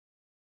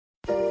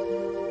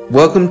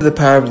Welcome to the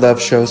Power of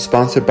Love show,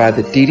 sponsored by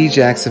the D.D.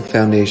 Jackson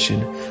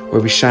Foundation, where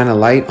we shine a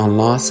light on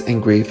loss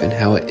and grief and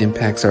how it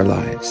impacts our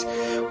lives.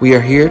 We are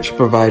here to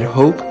provide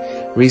hope,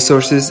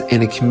 resources,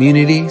 and a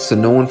community so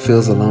no one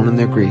feels alone in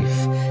their grief.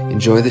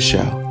 Enjoy the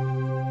show.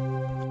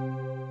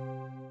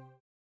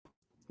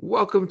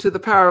 Welcome to the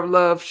Power of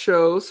Love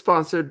show,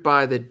 sponsored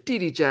by the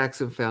D.D.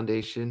 Jackson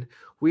Foundation.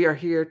 We are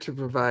here to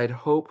provide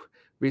hope,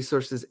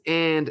 resources,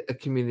 and a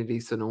community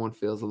so no one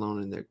feels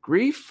alone in their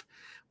grief.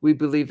 We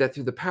believe that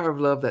through the power of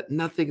love, that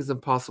nothing is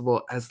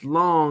impossible as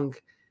long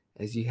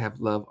as you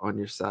have love on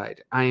your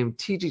side. I am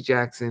T.G.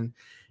 Jackson,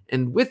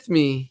 and with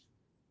me,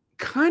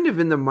 kind of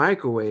in the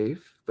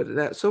microwave, but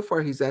that so far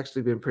he's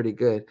actually been pretty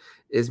good,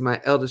 is my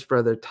eldest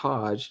brother,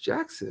 Taj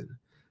Jackson.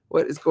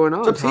 What is going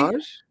on,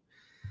 Taj?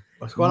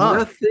 What's going on?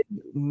 Nothing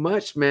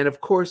much, man. Of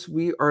course,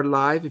 we are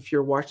live. If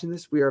you're watching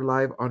this, we are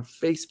live on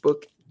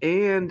Facebook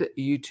and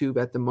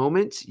YouTube at the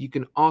moment. You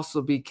can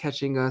also be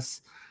catching us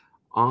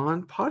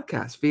on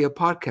podcast, via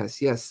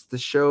podcast. Yes, the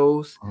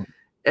shows,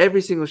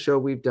 every single show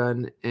we've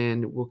done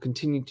and will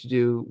continue to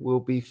do will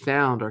be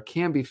found or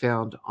can be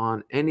found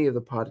on any of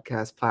the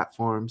podcast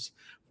platforms,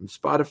 from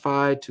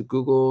Spotify to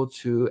Google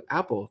to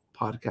Apple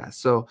Podcasts.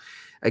 So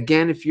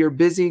again, if you're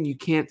busy and you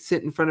can't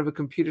sit in front of a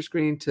computer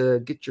screen to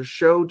get your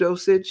show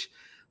dosage,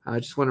 I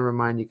just want to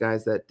remind you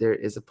guys that there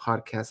is a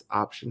podcast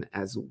option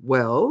as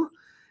well.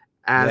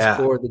 As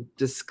for the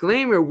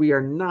disclaimer, we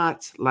are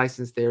not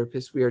licensed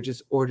therapists. We are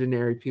just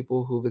ordinary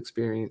people who've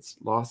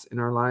experienced loss in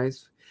our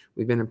lives.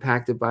 We've been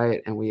impacted by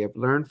it and we have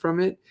learned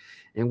from it.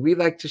 And we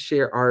like to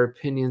share our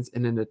opinions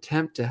in an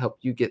attempt to help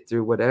you get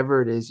through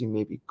whatever it is you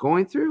may be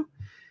going through.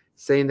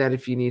 Saying that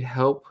if you need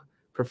help,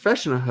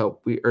 professional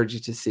help, we urge you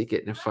to seek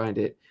it and find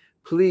it.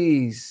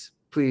 Please,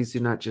 please do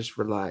not just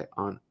rely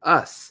on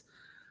us.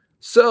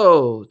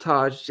 So,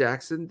 Taj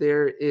Jackson,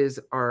 there is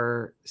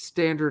our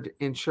standard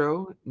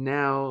intro.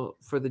 Now,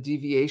 for the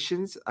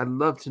deviations, I'd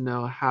love to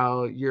know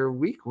how your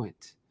week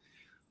went.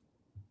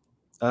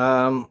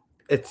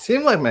 It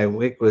seemed like my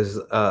week was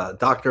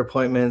doctor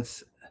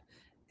appointments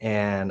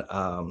and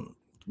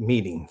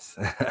meetings.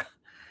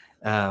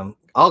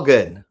 All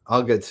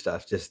good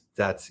stuff. Just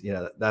that's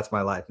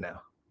my life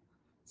now.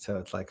 So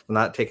it's like, if I'm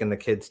not taking the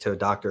kids to a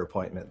doctor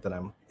appointment, then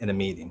I'm in a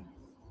meeting.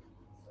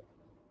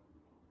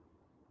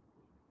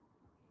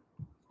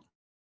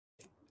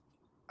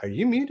 Are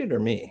you muted or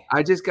me?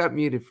 I just got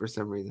muted for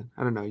some reason.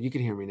 I don't know. You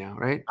can hear me now,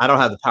 right? I don't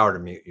have the power to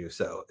mute you,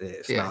 so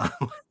it's not.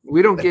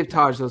 We don't give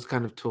Taj those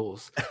kind of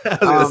tools. I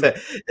was gonna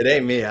say, it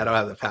ain't me. I don't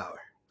have the power.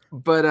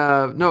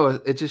 But no,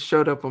 it just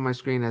showed up on my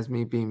screen as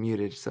me being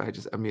muted, so I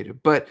just unmuted.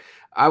 But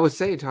I would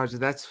say, Taj,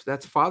 that's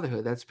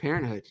fatherhood, that's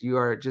parenthood. You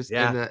are just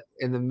in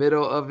the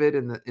middle of it,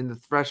 in the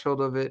threshold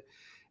of it,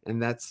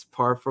 and that's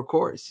par for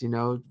course.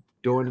 Doing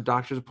the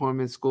doctor's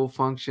appointments, school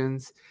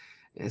functions.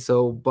 And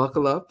so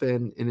buckle up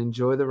and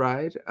enjoy the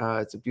ride.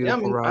 It's a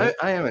beautiful ride.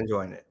 I am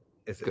enjoying it.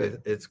 It's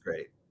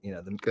great.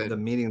 The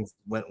meetings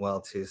went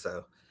well too.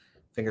 So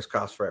fingers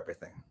crossed for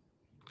everything.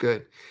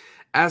 Good.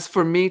 As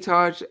for me,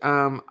 Taj,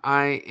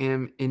 I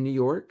am in New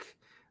York.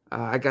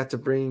 I got to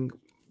bring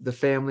the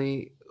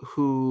family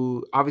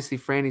who, obviously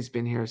Franny's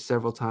been here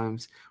several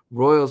times.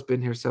 Royal's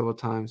been here several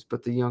times,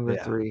 but the younger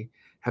three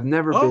have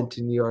never been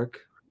to New York.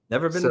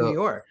 Never been to New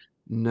York.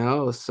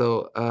 No,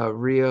 so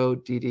Rio,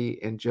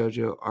 Didi, and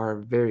Jojo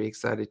are very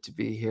excited to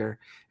be here,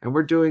 and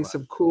we're doing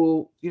some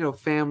cool,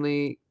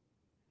 family,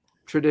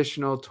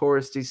 traditional,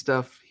 touristy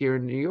stuff here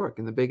in New York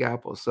in the Big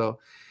Apple. So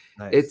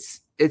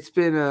nice. It's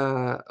been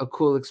a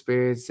cool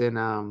experience,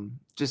 and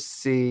just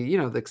see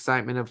the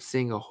excitement of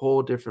seeing a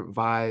whole different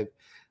vibe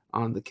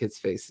on the kids'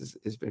 faces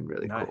has been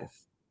really cool.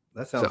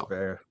 That sounds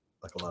very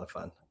like a lot of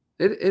fun.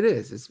 It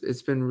is.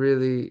 It's been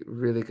really,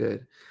 really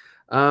good.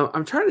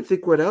 I'm trying to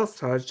think what else,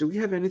 Taj. Do we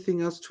have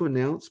anything else to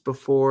announce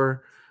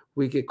before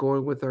we get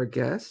going with our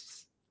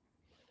guests?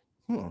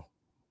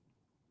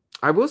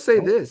 I will say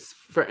this,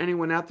 for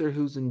anyone out there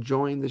who's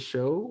enjoying the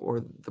show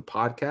or the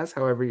podcast,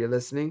 however you're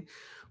listening,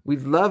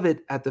 we'd love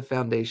it at the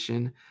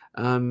foundation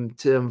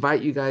to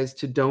invite you guys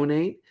to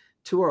donate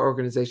to our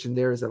organization.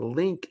 There is a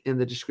link in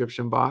the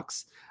description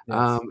box.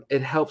 Yes.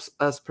 It helps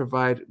us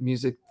provide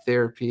music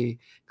therapy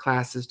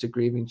classes to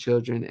grieving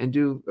children and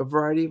do a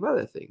variety of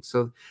other things.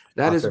 So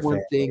that is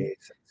one thing.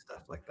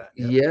 Stuff like that.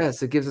 Yep.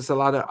 Yes, it gives us a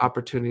lot of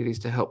opportunities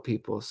to help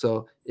people.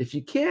 So if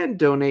you can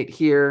donate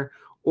here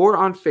or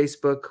on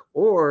Facebook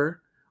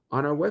or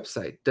on our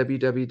website,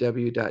 www.ddjf.org.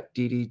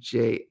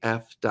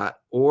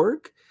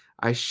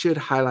 I should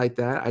highlight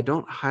that. I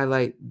don't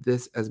highlight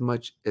this as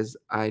much as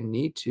I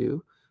need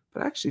to,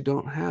 but I actually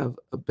don't have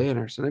a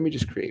banner. So let me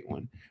just create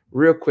one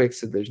real quick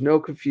so there's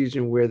no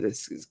confusion where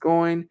this is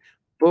going.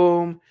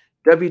 Boom.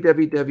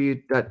 www.ddjf.org.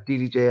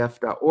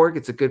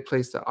 It's a good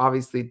place to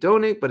obviously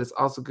donate, but it's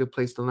also a good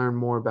place to learn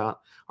more about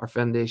our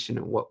foundation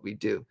and what we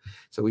do.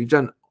 So we've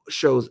done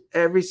shows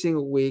every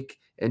single week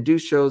and do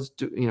shows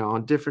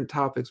on different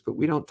topics, but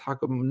we don't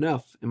talk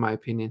enough, in my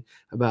opinion,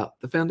 about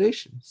the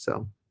foundation.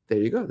 So there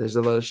you go. There's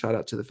a little shout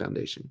out to the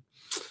foundation.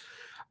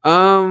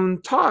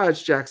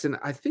 Taj Jackson,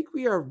 I think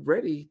we are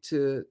ready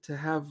to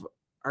have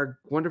our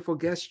wonderful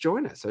guest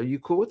join us. Are you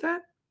cool with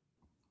that?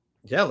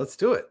 Yeah, let's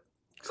do it.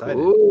 Excited.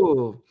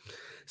 Cool.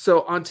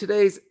 So, on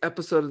today's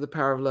episode of the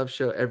Power of Love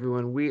Show,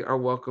 everyone, we are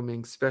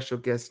welcoming special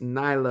guest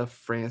Naila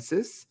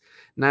Francis.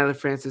 Naila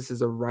Francis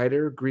is a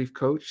writer, grief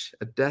coach,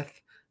 a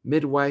death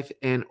midwife,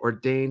 and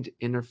ordained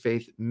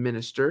interfaith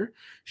minister.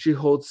 She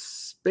holds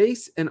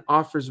space and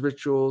offers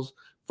rituals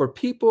for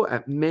people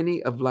at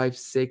many of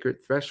life's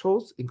sacred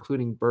thresholds,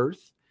 including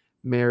birth,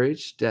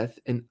 marriage, death,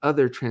 and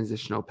other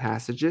transitional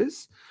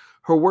passages.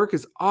 Her work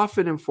is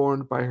often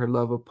informed by her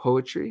love of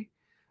poetry,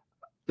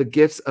 the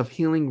gifts of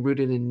healing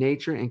rooted in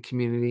nature and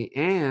community,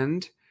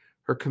 and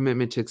her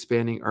commitment to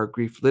expanding our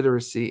grief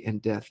literacy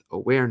and death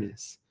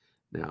awareness.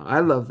 Now,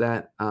 I love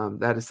that.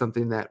 That is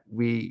something that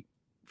we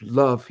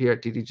love here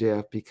at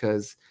DDJF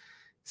because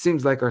it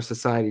seems like our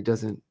society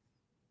doesn't.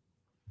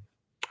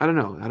 I don't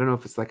know. I don't know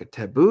if it's like a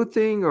taboo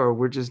thing or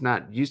we're just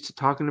not used to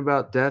talking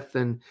about death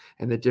and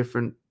the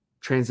different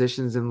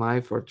transitions in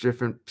life or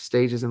different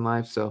stages in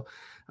life. So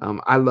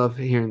I love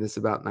hearing this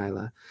about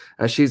Naila.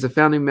 She's a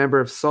founding member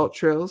of Salt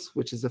Trails,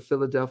 which is a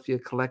Philadelphia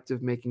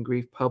collective making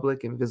grief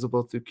public and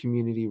visible through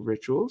community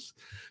rituals.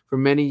 For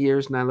many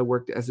years, Naila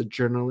worked as a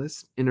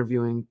journalist,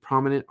 interviewing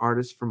prominent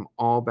artists from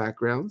all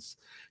backgrounds.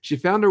 She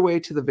found her way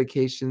to the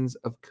vacations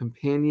of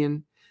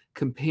companioning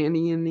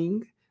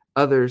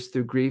others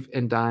through grief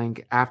and dying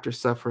after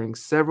suffering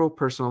several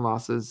personal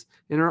losses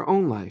in her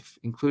own life,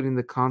 including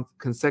the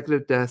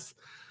consecutive deaths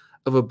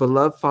of a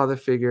beloved father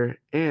figure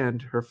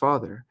and her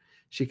father.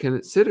 She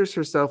considers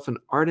herself an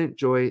ardent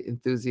joy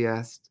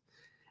enthusiast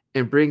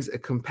and brings a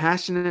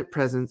compassionate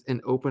presence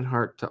and open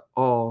heart to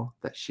all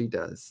that she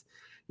does.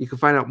 You can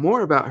find out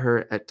more about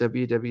her at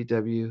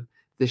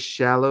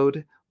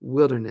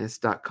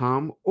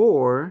www.theshallowedwilderness.com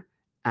or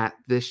at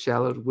This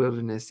Shallowed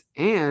Wilderness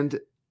and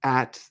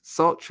at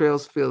Salt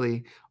Trails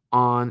Philly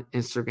on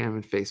Instagram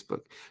and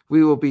Facebook.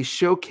 We will be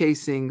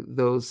showcasing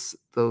those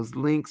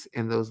links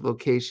and those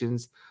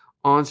locations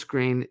on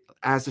screen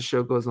as the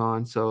show goes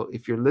on. So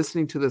if you're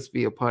listening to this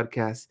via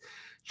podcast,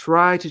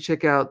 try to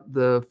check out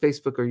the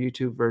Facebook or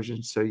YouTube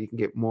version so you can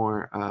get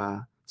more,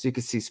 so you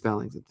can see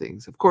spellings and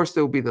things. Of course,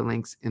 there will be the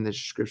links in the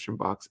description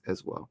box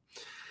as well.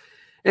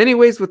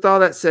 Anyways, with all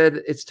that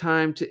said, it's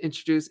time to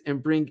introduce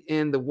and bring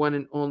in the one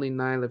and only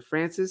Naila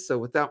Francis. So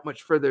without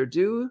much further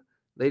ado,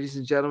 ladies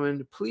and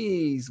gentlemen,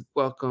 please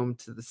welcome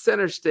to the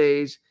center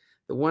stage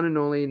the one and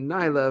only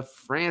Naila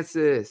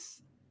Francis.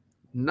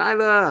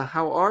 Naila,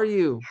 how are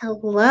you?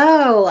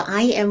 Hello,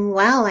 I am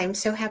well. I'm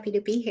so happy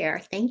to be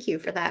here. Thank you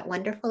for that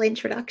wonderful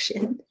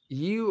introduction.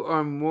 You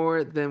are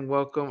more than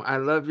welcome. I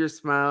love your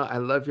smile. I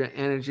love your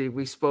energy.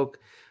 We spoke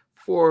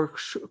for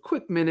a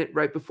quick minute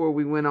right before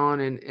we went on,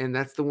 and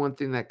that's the one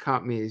thing that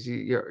caught me is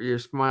your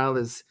smile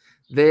is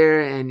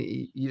there, and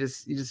you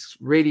just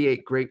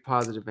radiate great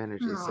positive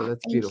energy. So Oh,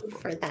 that's thank you beautiful.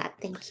 for that.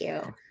 Thank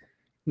you.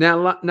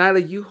 Now,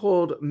 Nyla, you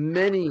hold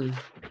many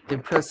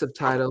impressive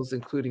titles,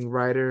 including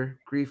writer,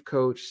 grief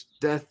coach,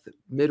 death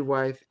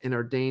midwife, and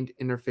ordained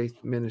interfaith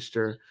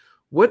minister.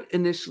 What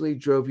initially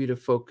drove you to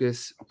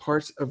focus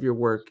parts of your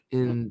work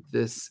in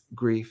this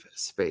grief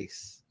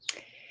space?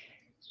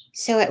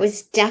 So it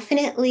was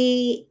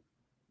definitely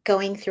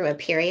going through a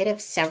period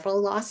of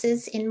several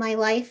losses in my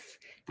life.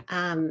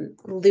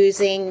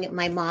 Losing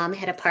my mom,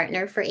 had a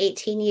partner for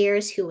 18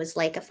 years who was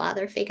like a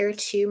father figure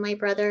to my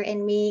brother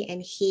and me,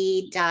 and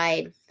he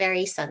died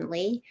very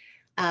suddenly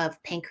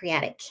of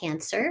pancreatic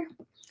cancer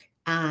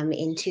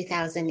in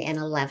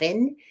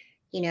 2011.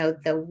 You know,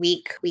 the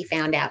week we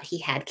found out he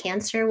had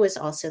cancer was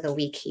also the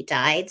week he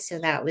died. So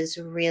that was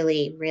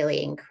really,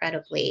 really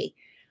incredibly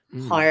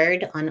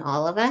hard on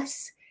all of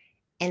us.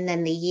 And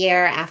then the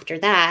year after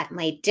that,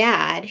 my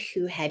dad,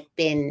 who had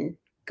been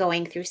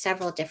going through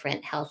several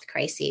different health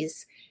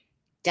crises,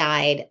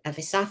 died of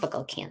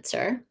esophageal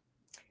cancer.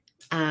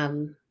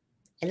 And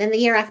then the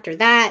year after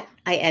that,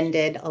 I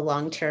ended a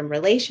long-term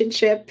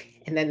relationship.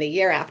 And then the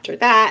year after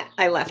that,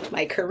 I left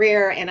my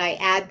career. And I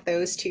add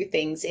those two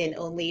things in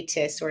only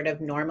to sort of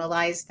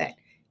normalize that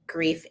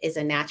grief is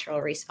a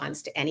natural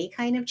response to any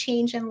kind of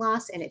change and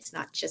loss. And it's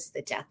not just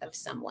the death of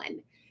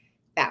someone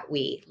that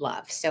we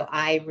love. So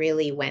I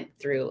really went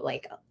through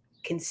like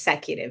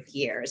consecutive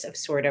years of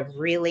sort of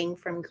reeling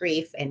from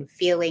grief and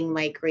feeling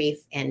my grief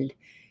and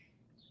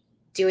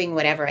doing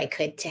whatever I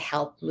could to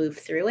help move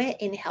through it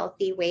in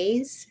healthy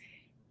ways,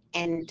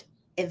 and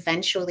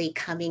eventually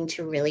coming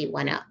to really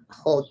want to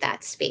hold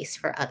that space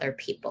for other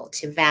people,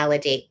 to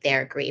validate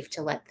their grief,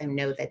 to let them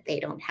know that they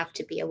don't have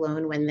to be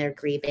alone when they're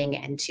grieving,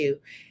 and to,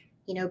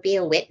 you know, be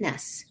a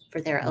witness for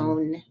their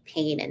own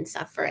pain and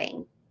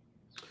suffering.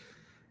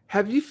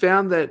 Have you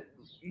found that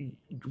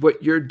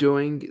what you're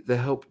doing, the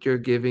help you're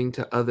giving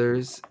to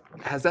others,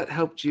 has that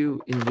helped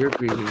you in your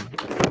grieving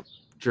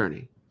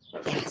journey?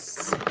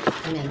 Yes.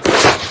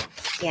 Immensely.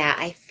 Yeah,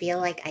 I feel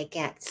like I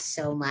get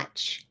so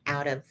much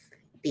out of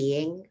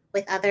being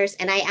with others.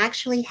 And I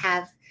actually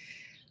have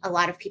a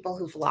lot of people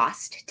who've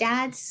lost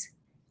dads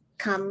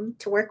come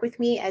to work with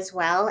me as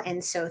well.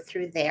 And so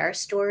through their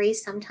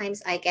stories,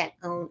 sometimes I get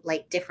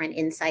like different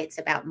insights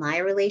about my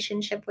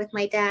relationship with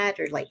my dad,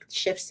 or like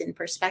shifts in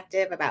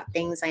perspective about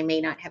things I may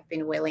not have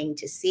been willing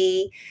to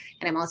see.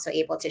 And I'm also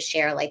able to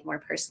share like more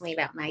personally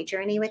about my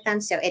journey with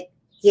them. So it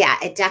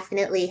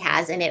definitely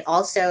has. And it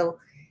also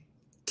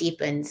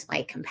deepens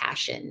my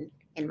compassion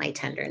and my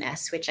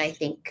tenderness, which I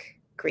think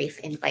grief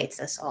invites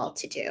us all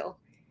to do.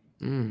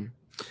 Mm.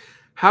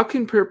 How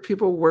can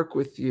people work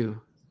with you?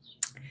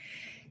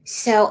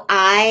 So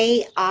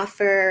I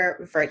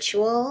offer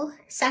virtual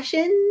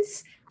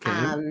sessions.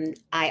 Okay.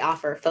 I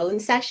offer phone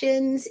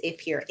sessions.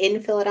 If you're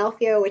in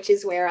Philadelphia, which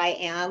is where I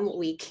am,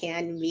 we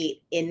can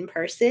meet in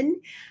person.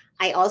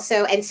 I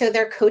also, and so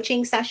they're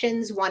coaching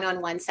sessions,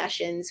 one-on-one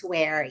sessions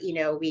where,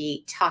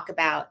 we talk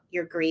about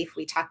your grief.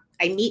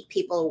 I meet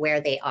people where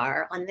they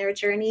are on their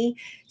journey.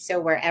 So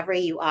wherever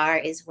you are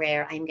is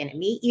where I'm going to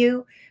meet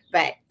you.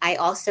 But I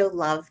also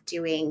love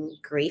doing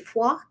grief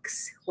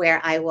walks where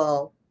I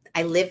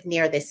live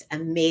near this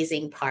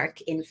amazing park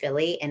in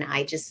Philly, and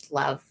I just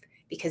love,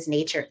 because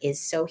nature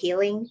is so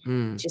healing.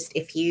 Mm. Just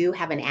if you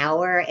have an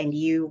hour and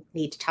you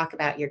need to talk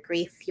about your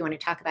grief, you want to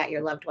talk about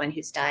your loved one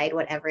who's died,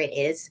 whatever it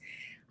is,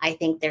 I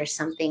think there's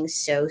something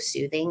so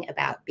soothing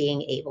about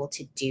being able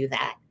to do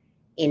that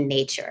in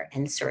nature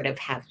and sort of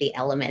have the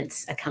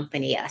elements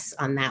accompany us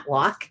on that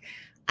walk.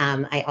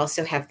 I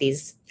also have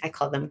these, I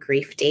call them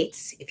grief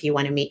dates. If you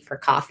want to meet for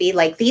coffee,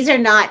 like these are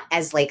not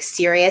as like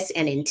serious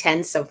and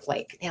intense of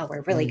like,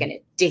 we're really going to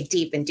dig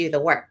deep and do the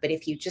work. But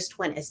if you just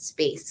want a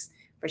space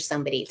for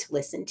somebody to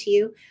listen to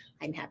you,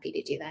 I'm happy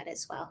to do that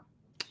as well.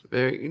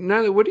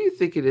 Naila, what do you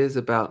think it is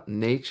about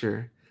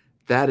nature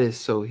that is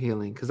so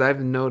healing? Because I've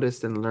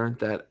noticed and learned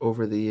that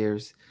over the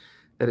years,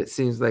 that it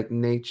seems like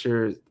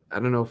nature, I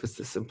don't know if it's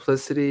the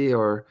simplicity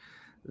or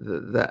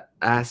the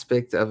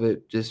aspect of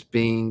it just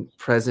being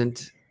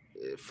present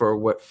for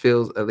what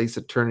feels at least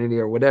eternity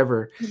or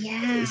whatever.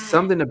 Yeah.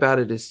 Something about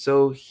it is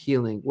so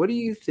healing. What do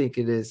you think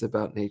it is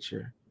about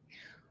nature?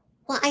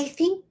 Well, I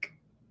think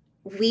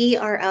we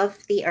are of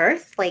the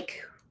earth,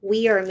 like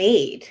we are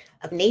made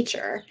of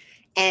nature.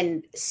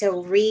 And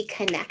so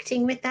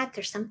reconnecting with that,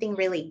 there's something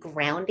really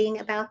grounding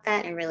about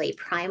that and really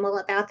primal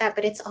about that.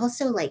 But it's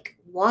also like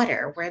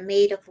water. We're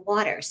made of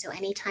water. So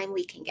anytime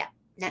we can get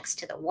next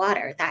to the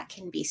water, that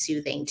can be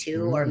soothing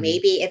too. Or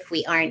maybe if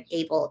we aren't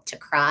able to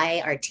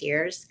cry, our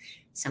tears,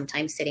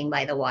 sometimes sitting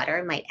by the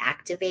water might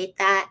activate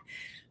that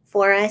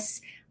for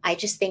us. I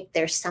just think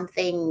there's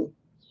something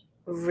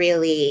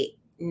really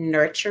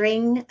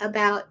nurturing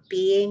about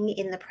being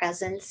in the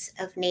presence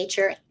of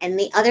nature. And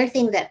the other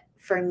thing that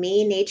for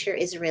me, nature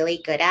is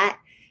really good at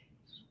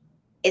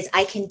is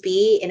I can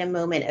be in a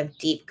moment of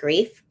deep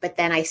grief, but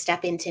then I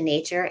step into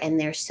nature and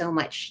there's so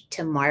much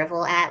to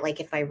marvel at.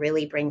 Like if I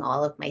really bring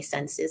all of my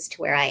senses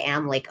to where I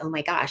am, like, oh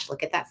my gosh,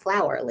 look at that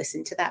flower,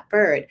 listen to that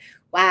bird.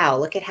 Wow,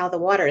 look at how the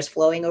water is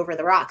flowing over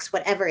the rocks.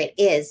 Whatever it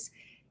is,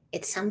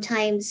 it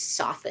sometimes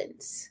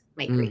softens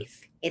my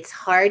grief. It's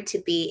hard to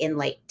be in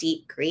like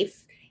deep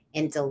grief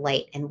and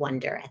delight and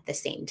wonder at the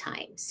same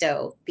time.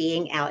 So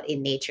being out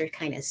in nature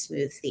kind of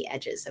smooths the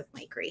edges of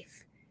my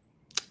grief.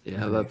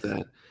 Yeah, I love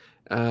that.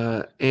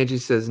 Angie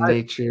says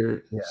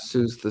nature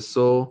soothes the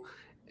soul,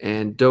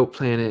 and Dope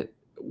Planet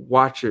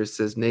Watcher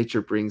says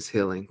nature brings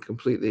healing.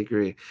 Completely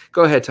agree.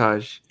 Go ahead,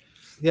 Taj.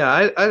 Yeah,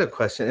 I had a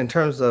question in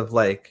terms of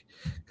like,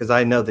 because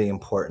I know the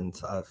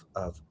importance of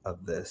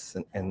this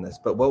and this,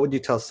 but what would you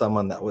tell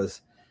someone that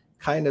was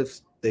kind of,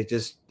 they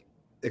just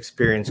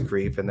experienced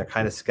grief and they're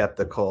kind of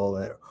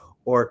skeptical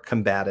or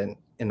combatant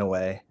in a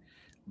way?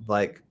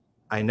 Like,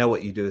 I know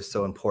what you do is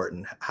so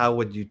important. How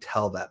would you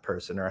tell that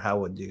person, or how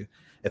would you,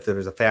 if there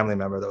was a family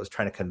member that was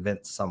trying to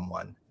convince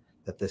someone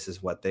that this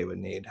is what they would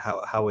need,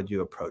 how would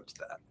you approach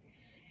that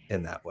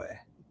in that way?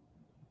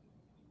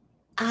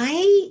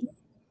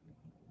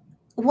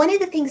 One of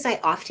the things I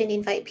often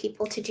invite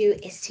people to do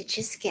is to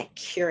just get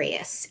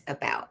curious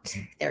about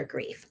their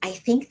grief. I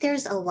think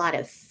there's a lot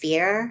of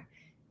fear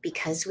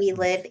because we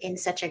live in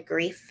such a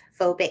grief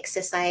phobic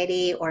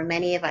society, or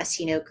many of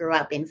us, grew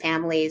up in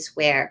families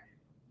where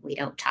we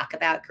don't talk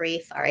about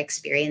grief. Our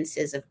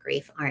experiences of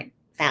grief aren't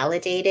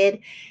validated.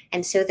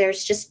 And so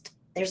there's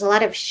a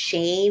lot of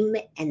shame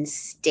and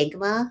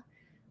stigma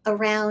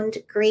around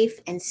grief.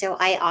 And so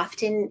I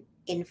often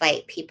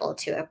invite people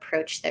to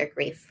approach their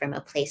grief from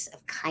a place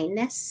of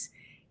kindness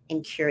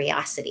and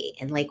curiosity.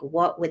 And like,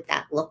 what would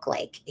that look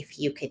like if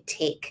you could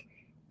take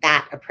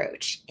that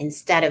approach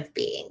instead of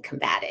being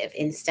combative,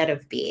 instead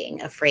of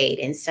being afraid,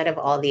 instead of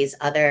all these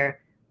other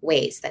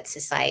ways that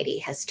society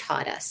has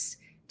taught us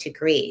to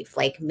grieve?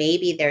 Like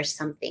maybe there's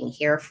something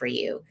here for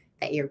you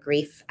that your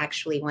grief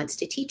actually wants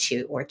to teach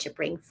you or to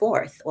bring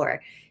forth,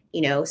 or,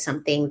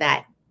 something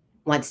that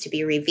wants to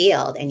be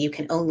revealed, and you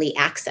can only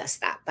access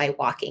that by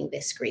walking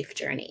this grief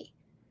journey.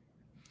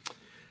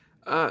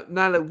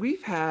 Naila,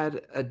 we've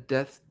had a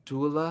death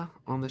doula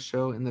on the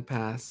show in the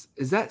past.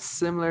 Is that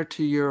similar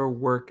to your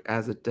work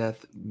as a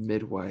death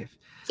midwife?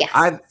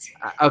 Yes.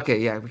 Okay,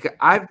 yeah, because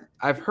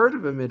I've heard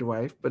of a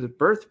midwife, but a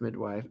birth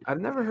midwife. I've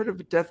never heard of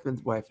a death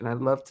midwife, and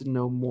I'd love to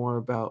know more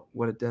about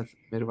what a death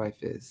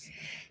midwife is.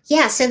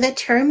 Yeah, so the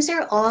terms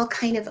are all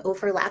kind of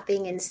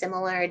overlapping and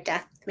similar: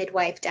 death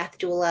midwife, death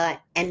doula,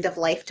 end of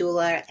life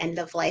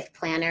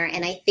planner.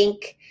 And I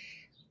think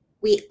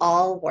we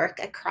all work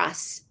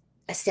across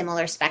a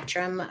similar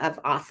spectrum of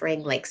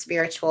offering like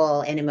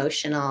spiritual and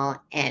emotional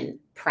and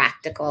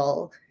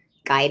practical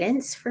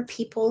guidance for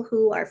people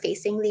who are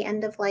facing the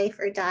end of life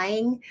or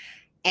dying.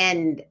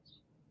 And,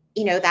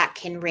 that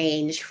can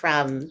range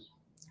from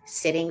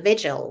sitting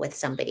vigil with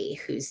somebody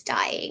who's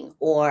dying,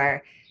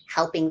 or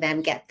helping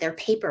them get their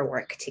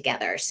paperwork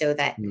together so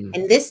that, Mm.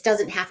 and this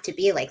doesn't have to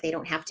be like, they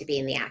don't have to be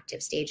in the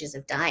active stages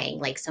of dying.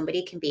 Like,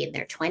 somebody can be in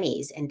their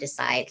 20s and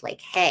decide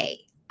like,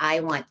 hey, I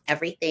want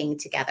everything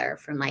together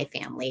for my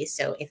family,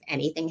 so if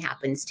anything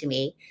happens to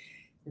me,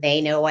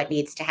 they know what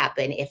needs to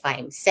happen. If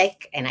I'm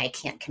sick and I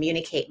can't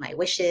communicate my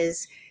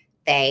wishes,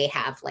 they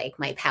have like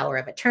my power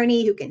of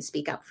attorney who can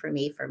speak up for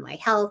me for my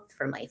health,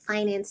 for my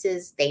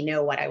finances. They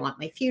know what I want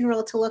my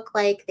funeral to look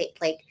like.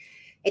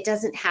 It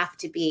doesn't have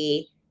to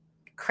be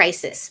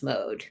crisis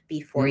mode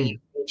before you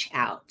Mm. reach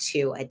out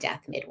to a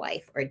death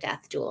midwife or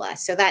death doula.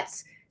 So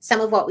that's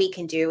some of what we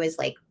can do, is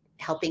like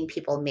helping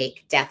people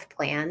make death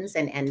plans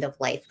and end of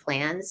life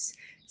plans.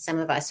 Some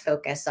of us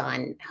focus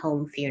on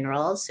home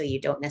funerals, so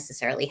you don't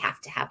necessarily have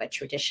to have a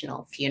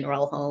traditional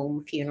funeral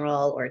home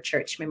funeral or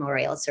church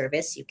memorial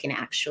service. You can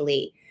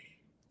actually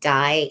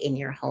die in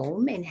your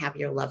home and have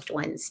your loved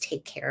ones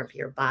take care of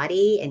your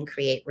body and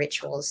create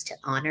rituals to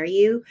honor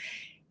you.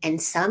 And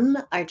some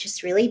are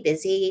just really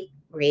busy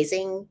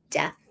raising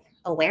death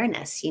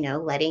awareness,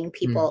 letting Mm.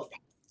 people,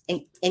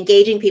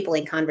 engaging people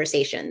in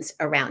conversations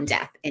around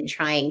death and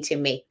trying to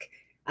make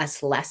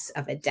us less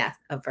of a death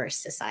averse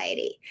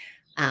society.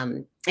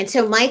 And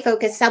so my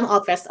focus, some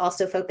of us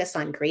also focus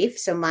on grief.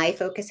 So my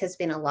focus has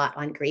been a lot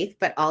on grief,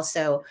 but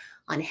also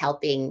on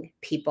helping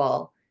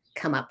people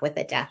come up with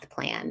a death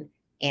plan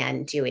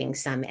and doing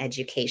some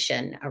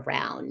education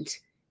around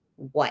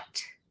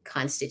what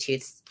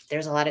constitutes.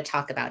 There's a lot of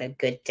talk about a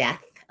good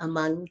death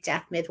among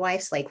death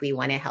midwives. Like, we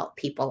want to help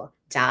people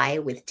die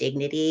with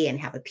dignity and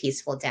have a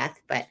peaceful death.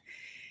 But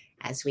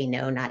as we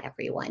know, not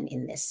everyone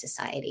in this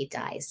society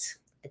dies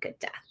a good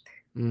death.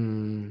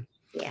 Mm.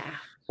 Yeah.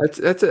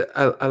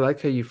 I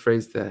like how you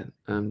phrased that.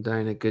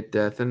 Dying a good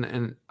death,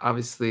 and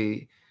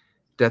obviously,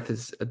 death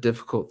is a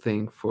difficult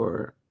thing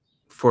for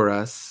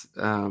us.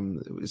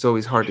 It's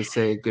always hard to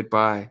say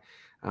goodbye.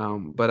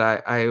 But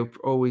I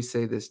always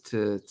say this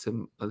to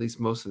at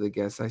least most of the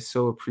guests. I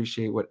so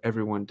appreciate what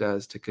everyone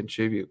does to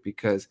contribute,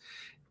 because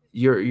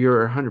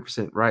you're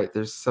 100% right.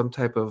 There's some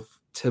type of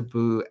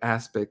taboo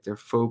aspect or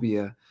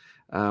phobia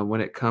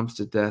when it comes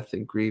to death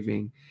and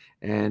grieving,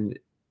 and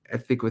I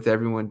think with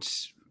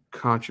everyone's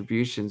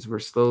contributions, we're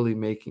slowly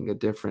making a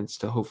difference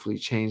to hopefully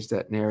change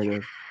that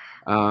narrative.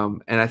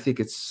 And I think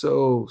it's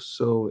so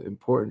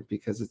important,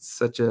 because it's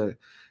such a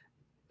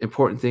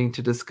important thing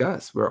to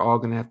discuss. We're all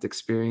going to have to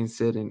experience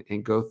it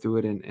and go through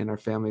it, and our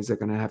families are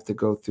going to have to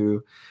go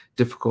through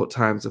difficult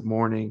times of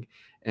mourning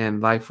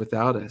and life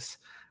without us.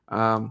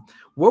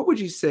 What would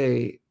you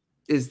say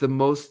is the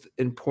most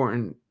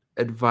important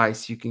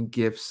advice you can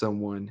give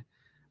someone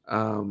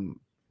um,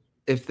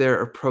 if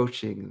they're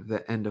approaching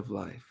the end of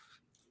life?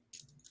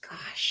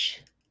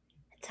 Gosh,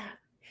 it's a,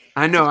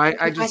 I it's a know. I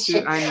tricky just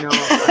do. question. I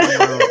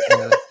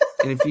know.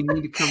 And if you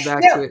need to come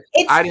back No, to it,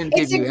 it's I didn't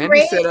give it's you a any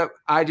great, setup.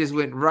 I just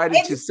went right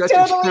into it's such a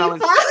totally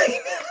challenge. fine.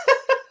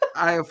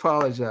 I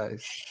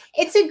apologize.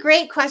 It's a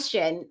great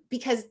question,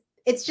 because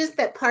it's just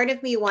that part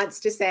of me wants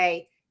to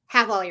say,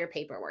 have all your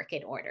paperwork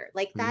in order.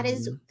 Like, that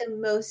is Mhm. the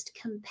most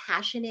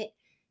compassionate,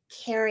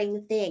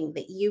 caring thing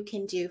that you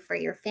can do for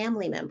your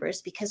family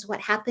members. Because what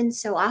happens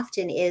so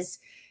often is,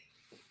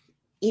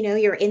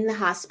 you're in the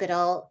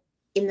hospital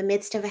in the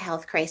midst of a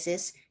health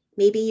crisis.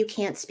 Maybe you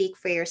can't speak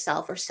for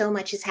yourself, or so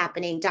much is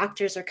happening.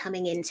 Doctors are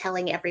coming in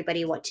telling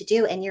everybody what to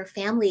do, and your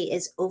family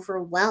is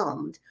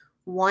overwhelmed,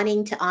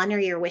 wanting to honor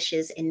your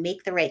wishes and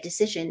make the right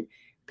decision,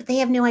 but they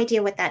have no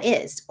idea what that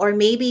is. Or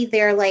maybe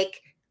they're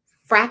like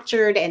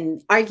fractured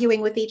and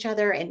arguing with each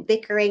other and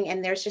bickering,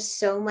 and there's just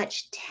so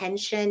much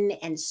tension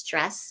and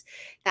stress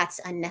that's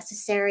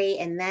unnecessary.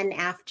 And then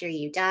after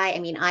you die, I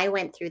mean, I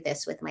went through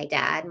this with my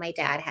dad. My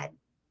dad had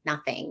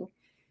nothing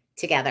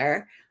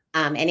together.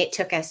 And it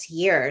took us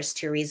years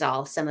to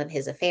resolve some of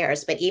his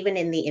affairs. But even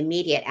in the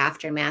immediate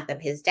aftermath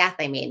of his death,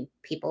 I mean,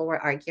 people were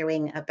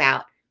arguing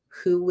about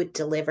who would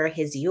deliver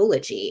his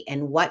eulogy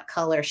and what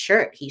color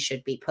shirt he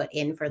should be put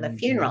in for the Mhm.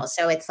 funeral.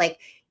 So it's like,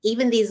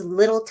 even these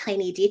little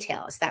tiny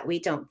details that we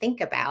don't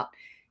think about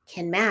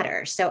can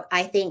matter. So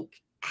I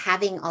think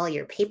having all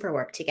your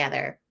paperwork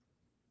together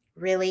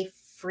really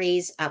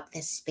frees up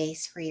the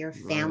space for your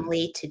Right.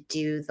 family to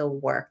do the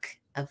work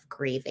of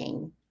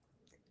grieving,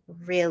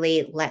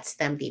 really lets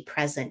them be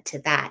present to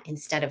that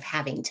instead of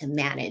having to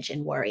manage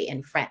and worry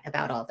and fret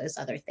about all those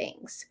other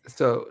things.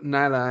 So,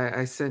 Naila,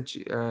 I sent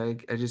you.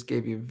 I just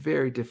gave you a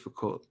very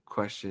difficult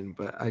question,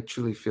 but I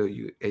truly feel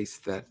you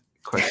aced that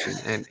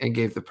question and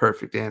gave the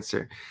perfect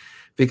answer,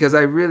 because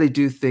I really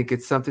do think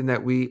it's something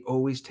that we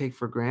always take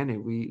for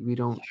granted. We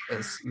don't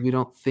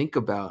think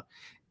about,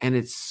 and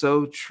it's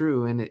so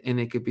true. And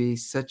it could be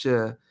such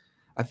a.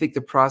 I think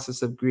the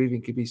process of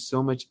grieving could be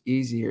so much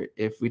easier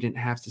if we didn't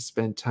have to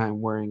spend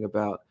time worrying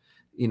about,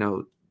 you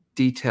know,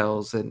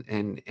 details and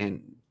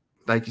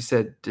like you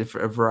said,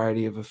 different a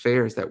variety of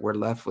affairs that were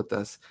left with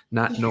us,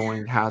 not Yeah.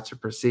 knowing how to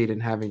proceed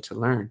and having to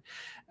learn.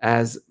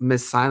 As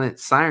Miss Silent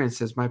Siren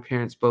says, my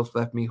parents both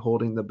left me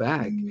holding the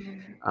bag.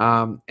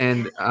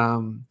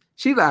 Mm.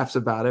 She laughs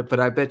about it,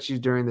 but I bet you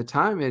during the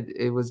time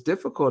it was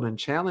difficult and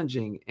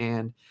challenging.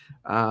 And,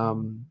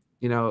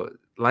 you know,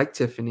 like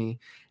Tiffany,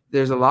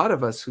 there's a lot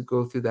of us who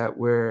go through that,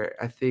 where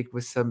I think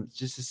with some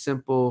just a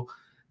simple,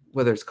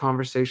 whether it's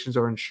conversations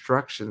or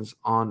instructions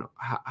on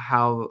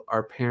how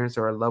our parents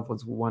or our loved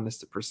ones want us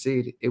to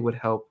proceed, it would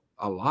help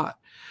a lot.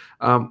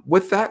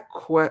 With that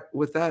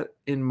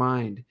in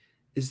mind,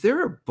 is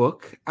there a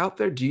book out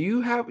there?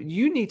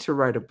 You need to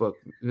write a book,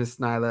 Miss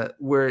Nyla,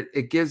 where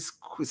it gives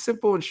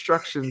simple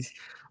instructions,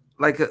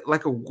 like a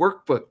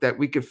workbook that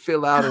we could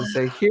fill out and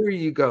say, here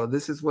you go.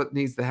 This is what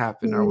needs to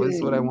happen, or this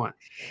is what I Mm. want.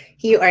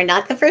 You are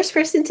not the first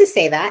person to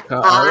say that.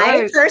 All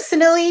I right.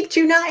 personally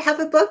do not have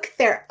a book.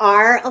 There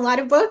are a lot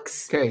of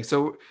books. Okay,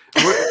 so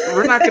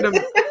we're not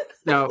gonna.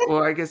 No,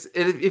 well, I guess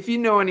if you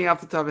know any off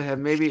the top of the head,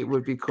 maybe it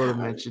would be cool to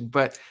mention.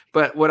 But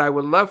what I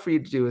would love for you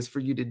to do is for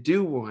you to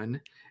do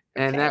one,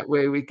 and Okay, that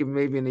way we can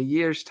maybe in a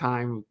year's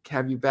time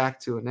have you back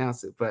to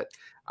announce it. But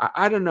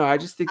I don't know. I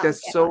just think I'll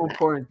that's get so on that.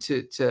 important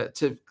to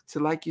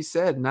like you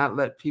said, not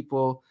let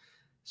people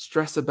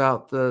stress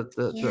about the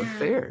Yeah,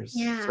 affairs.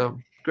 yeah.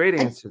 So great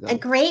answer A though.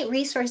 great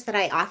resource that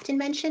I often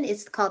mention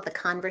is called the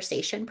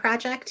Conversation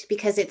Project,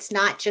 because it's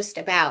not just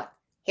about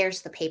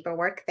here's the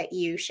paperwork that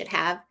you should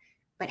have,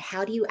 but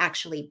how do you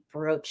actually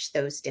broach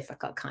those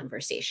difficult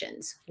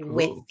conversations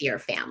with Ooh, your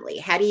family?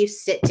 How do you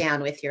sit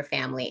down with your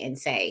family and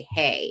say,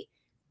 hey,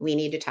 we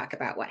need to talk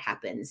about what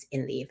happens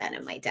in the event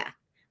of my death?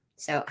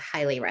 So,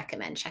 highly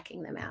recommend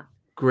checking them out.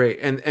 great.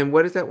 And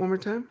what is that one more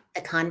time?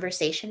 The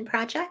Conversation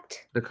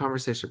Project. The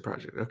Conversation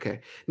Project. Okay.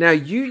 Now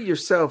you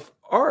yourself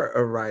are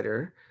a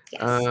writer.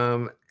 Yes.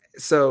 Um,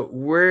 so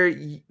where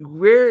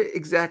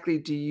exactly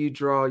do you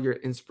draw your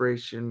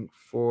inspiration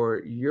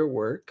for your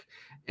work,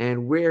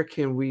 and where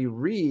can we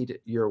read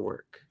your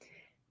work?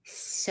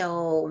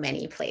 So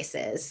many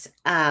places.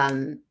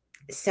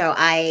 So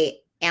I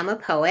am a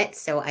poet,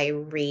 so I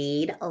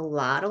read a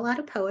lot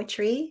of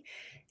poetry.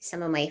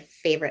 Some of my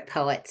favorite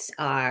poets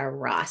are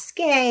Ross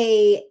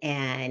Gay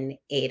and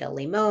Ada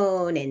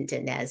Limon and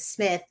Danez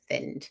Smith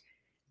and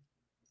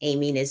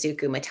Amy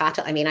Nizuku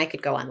Matata. I mean, I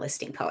could go on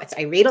listing poets.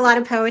 I read a lot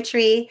of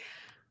poetry.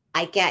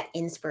 I get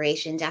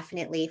inspiration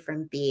definitely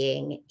from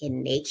being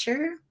in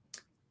nature.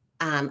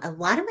 A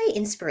lot of my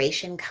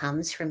inspiration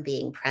comes from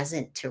being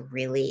present to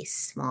really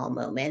small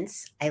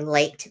moments. I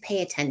like to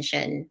pay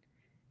attention.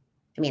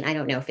 I mean, I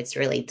don't know if it's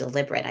really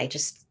deliberate. I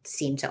just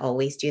seem to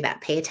always do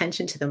that. Pay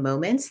attention to the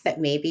moments that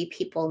maybe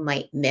people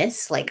might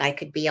miss. Like I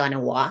could be on a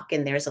walk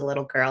and there's a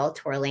little girl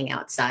twirling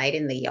outside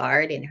in the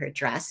yard in her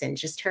dress, and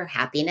just her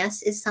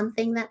happiness is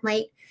something that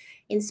might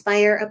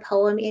inspire a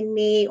poem in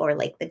me, or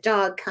like the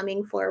dog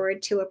coming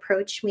forward to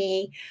approach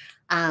me.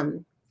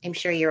 Um, I'm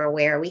sure you're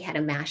aware we had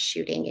a mass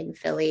shooting in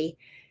Philly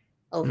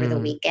over the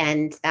Mm,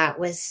 weekend. That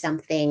was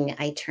something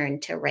I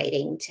turned to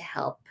writing to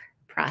help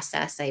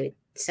process.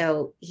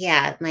 So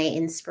yeah, my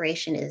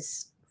inspiration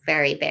is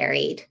very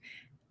varied.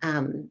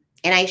 And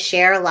I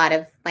share a lot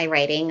of my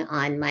writing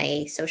on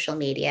my social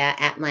media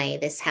at my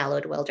This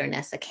Hallowed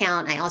Wilderness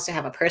account. I also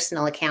have a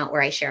personal account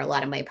where I share a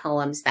lot of my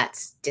poems.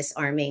 That's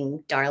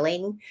Disarming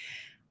Darling.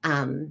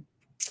 Um,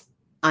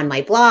 on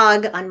my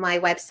blog, on my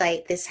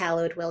website, This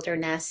Hallowed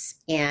Wilderness.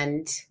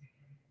 And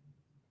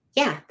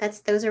yeah,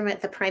 those are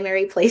the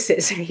primary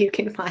places where you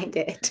can find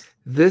it.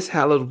 This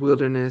Hallowed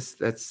Wilderness,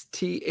 that's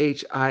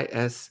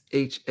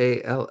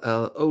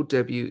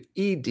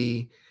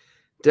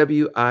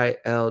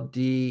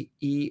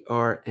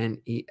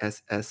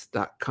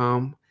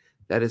THISHALLOWEDWEDDERNESS.com.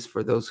 That is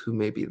for those who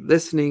may be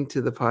listening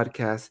to the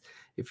podcast.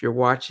 If you're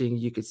watching,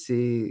 you could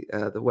see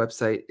the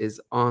website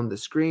is on the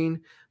screen,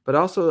 but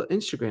also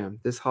Instagram,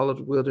 This Hallowed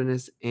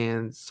Wilderness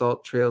and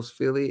Salt Trails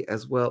Philly,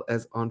 as well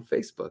as on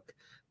Facebook.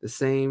 The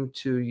same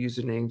two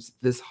usernames,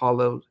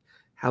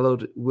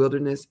 Hallowed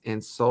Wilderness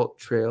and Salt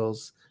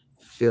Trails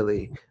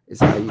Philly,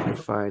 is how you can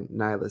find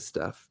Nyla's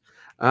stuff.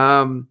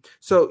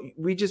 So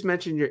we just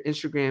mentioned your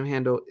Instagram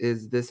handle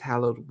is This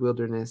Hallowed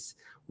Wilderness.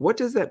 What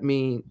does that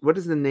mean? What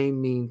does the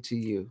name mean to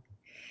you?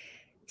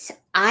 So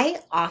I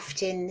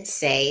often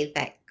say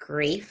that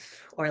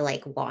grief, or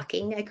like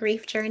walking a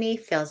grief journey,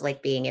 feels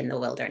like being in the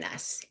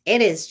wilderness.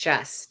 It is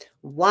just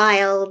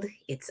wild,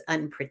 it's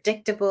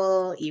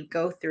unpredictable. You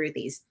go through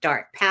these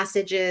dark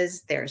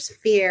passages, there's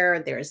fear,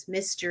 there's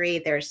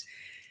mystery, there's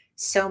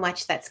so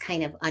much that's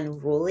kind of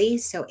unruly.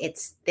 So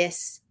it's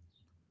this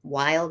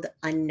wild,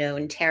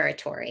 unknown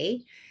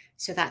territory.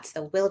 So that's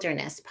the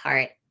wilderness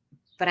part.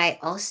 But I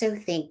also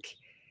think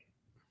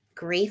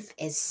grief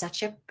is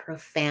such a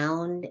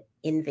profound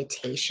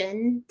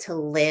invitation to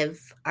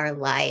live our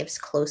lives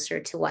closer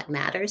to what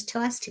matters to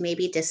us, to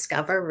maybe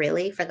discover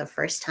really for the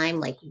first time,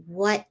 like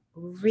what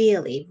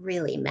really,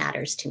 really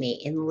matters to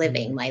me in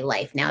living my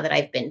life now that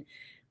I've been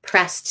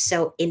pressed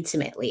so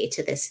intimately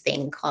to this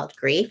thing called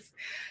grief.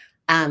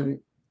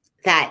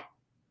 That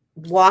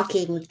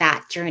walking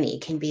that journey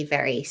can be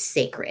very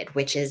sacred,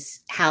 which is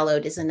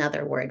hallowed is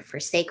another word for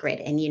sacred.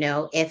 And,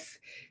 if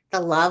the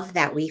love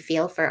that we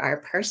feel for our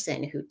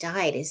person who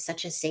died is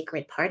such a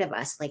sacred part of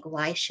us, like,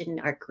 why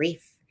shouldn't our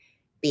grief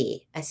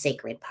be a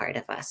sacred part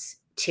of us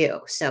too?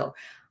 So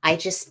I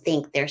just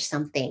think there's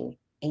something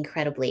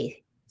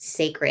incredibly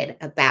sacred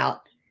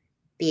about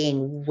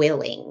being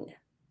willing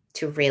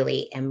to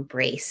really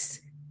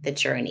embrace the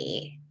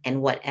journey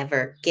and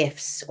whatever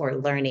gifts or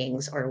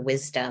learnings or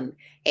wisdom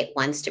it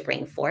wants to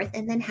bring forth.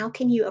 And then how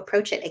can you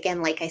approach it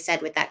again, like I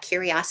said, with that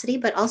curiosity,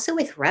 but also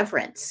with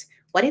reverence?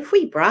 What if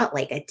we brought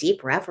like a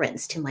deep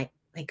reverence to my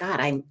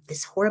God,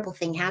 this horrible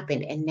thing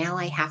happened and now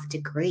I have to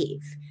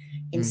grieve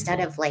instead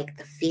of like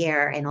the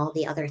fear and all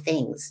the other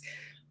things?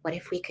 What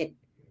if we could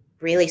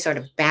really sort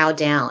of bow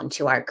down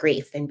to our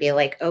grief and be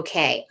like,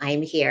 okay,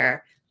 I'm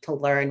here to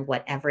learn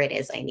whatever it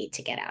is I need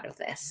to get out of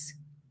this.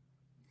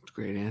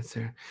 Great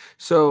answer.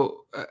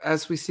 So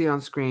as we see on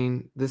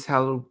screen, this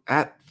hallowed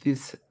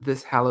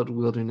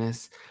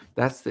wilderness,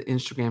 that's the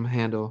Instagram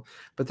handle.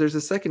 But there's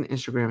a second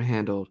Instagram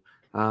handle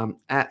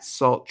at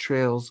Salt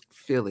Trails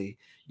Philly.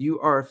 You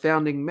are a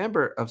founding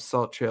member of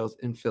Salt Trails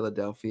in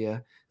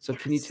Philadelphia. So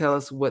can you tell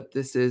us what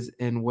this is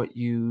and what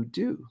you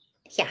do?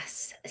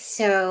 Yes.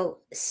 So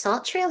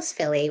Salt Trails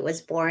Philly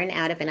was born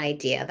out of an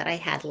idea that I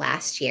had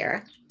last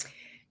year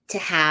to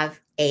have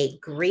a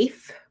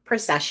grief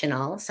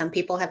processional. Some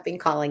people have been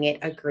calling it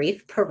a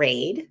grief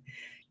parade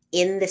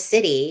in the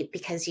city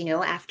because,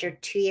 after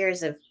 2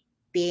 years of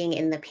being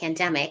in the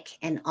pandemic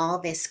and all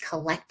this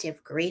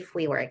collective grief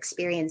we were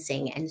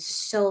experiencing, and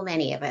so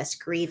many of us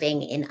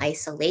grieving in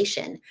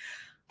isolation,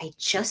 I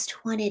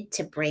just wanted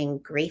to bring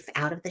grief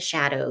out of the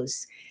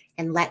shadows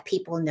and let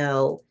people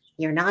know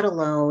you're not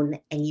alone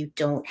and you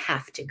don't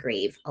have to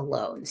grieve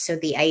alone. So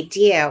the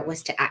idea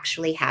was to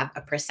actually have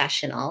a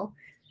processional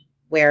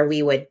where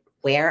we would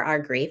wear our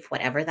grief,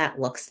 whatever that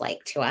looks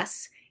like to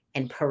us,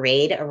 and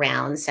parade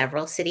around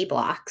several city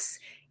blocks.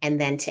 And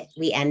then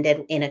we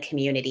ended in a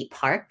community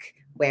park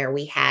where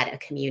we had a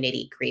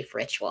community grief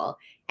ritual.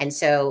 And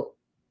so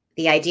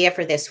the idea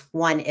for this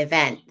one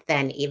event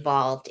then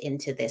evolved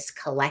into this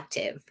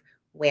collective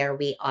where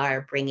we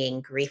are bringing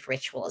grief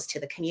rituals to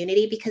the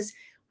community because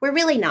we're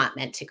really not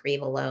meant to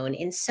grieve alone.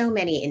 In so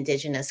many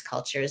Indigenous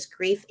cultures,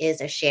 grief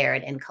is a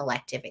shared and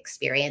collective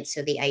experience.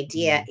 So the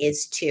idea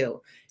is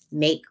to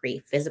make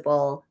grief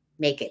visible,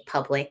 make it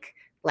public,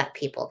 let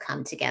people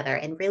come together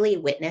and really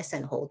witness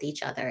and hold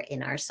each other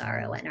in our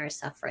sorrow and our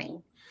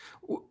suffering.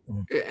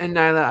 And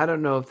Naila, I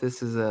don't know if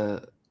this is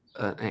an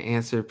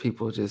answer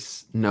people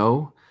just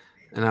know,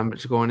 and I'm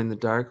just going in the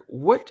dark.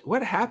 What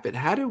happened?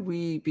 How did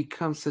we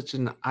become such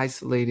an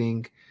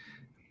isolating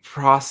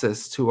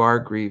process to our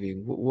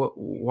grieving?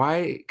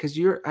 Why? Because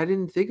I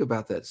didn't think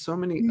about that. So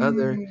many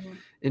other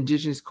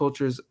indigenous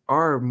cultures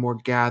are more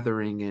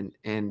gathering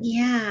and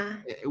Yeah.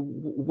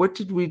 what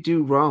did we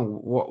do wrong?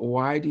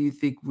 Why do you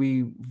think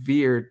we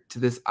veered to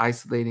this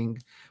isolating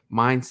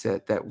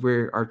mindset that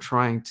we are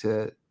trying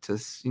to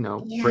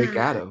break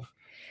out Yeah. of?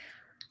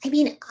 I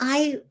mean,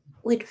 I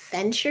would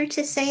venture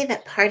to say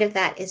that part of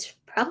that is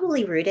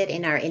probably rooted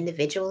in our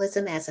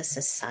individualism as a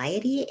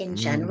society in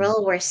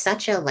general. We're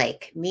such a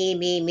like me,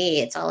 me,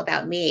 me. It's all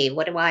about me.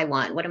 What do I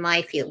want? What do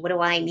I feel? What do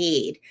I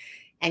need?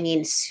 I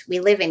mean, we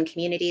live in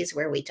communities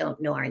where we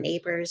don't know our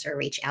neighbors or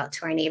reach out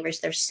to our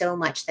neighbors. There's so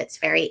much that's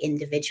very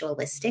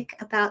individualistic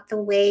about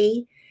the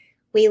way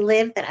we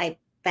live that I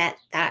bet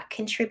that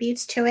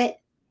contributes to it.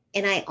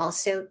 And I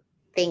also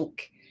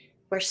think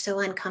we're so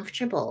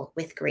uncomfortable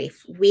with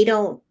grief. We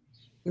don't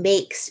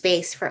make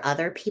space for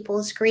other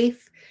people's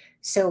grief.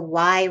 So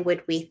why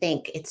would we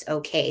think it's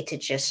okay to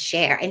just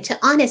share and to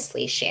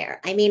honestly share?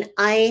 I mean,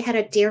 I had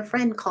a dear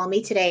friend call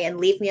me today and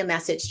leave me a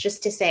message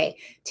just to say,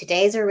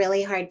 today's a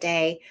really hard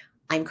day.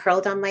 I'm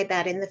curled on my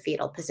bed in the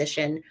fetal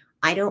position.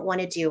 I don't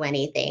want to do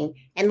anything.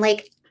 And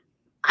like,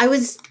 I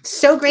was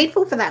so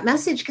grateful for that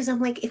message because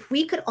I'm like, if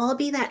we could all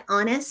be that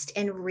honest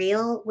and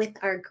real with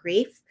our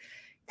grief,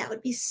 that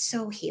would be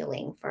so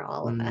healing for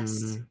all of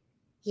us.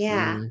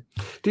 Yeah.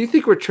 Do you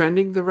think we're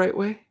trending the right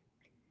way?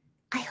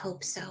 I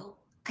hope so.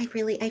 I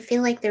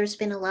feel like there's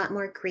been a lot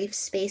more grief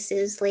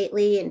spaces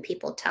lately and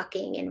people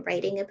talking and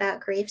writing about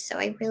grief. So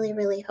I really,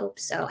 really hope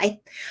so. I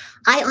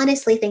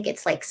honestly think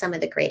it's like some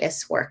of the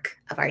greatest work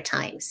of our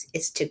times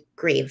is to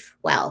grieve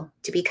well,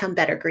 to become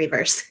better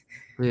grievers.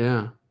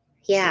 Yeah.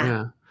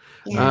 Yeah.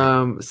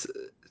 Yeah.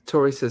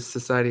 Tori says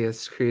society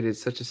has created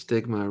such a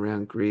stigma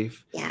around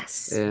grief.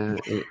 Yes. And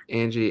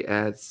Angie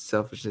adds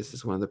selfishness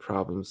is one of the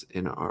problems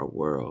in our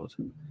world.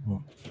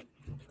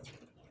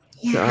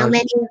 Yeah. How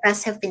many of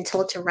us have been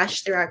told to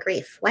rush through our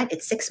grief? What?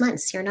 It's 6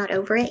 months. You're not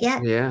over it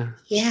yet? Yeah.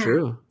 It's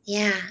true.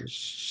 Yeah. It's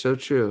so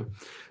true.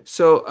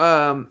 So,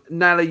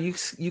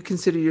 Naila, you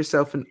consider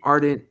yourself an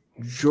ardent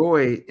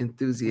joy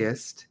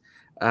enthusiast.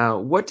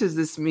 What does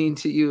this mean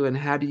to you, and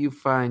how do you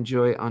find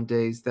joy on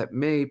days that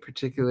may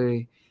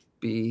particularly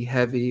be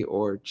heavy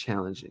or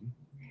challenging?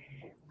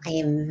 I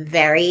am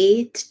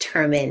very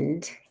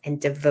determined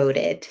and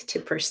devoted to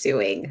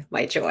pursuing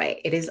my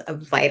joy. It is a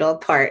vital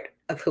part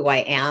of who I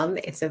am.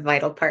 It's a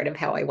vital part of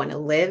how I want to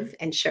live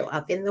and show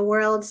up in the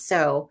world.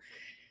 So,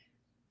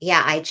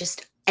 yeah,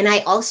 and I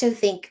also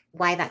think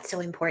why that's so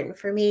important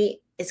for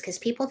me is because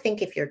people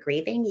think if you're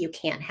grieving, you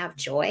can't have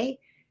joy.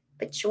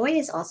 But joy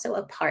is also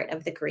a part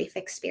of the grief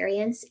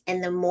experience.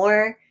 And the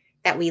more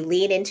that we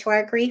lean into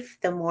our grief,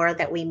 the more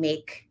that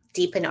we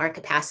deepen our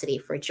capacity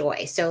for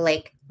joy. So,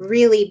 like,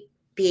 really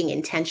being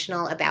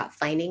intentional about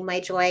finding my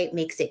joy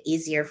makes it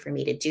easier for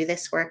me to do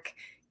this work,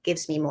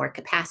 gives me more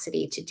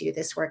capacity to do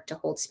this work, to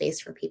hold space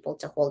for people,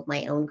 to hold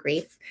my own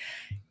grief.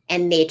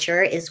 And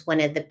nature is one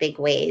of the big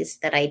ways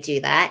that I do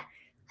that.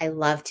 I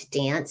love to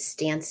dance.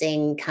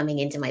 Dancing, coming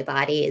into my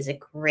body, is a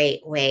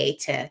great way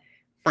to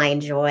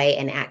find joy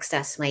and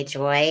access my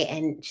joy,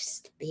 and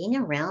just being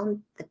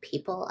around the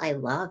people I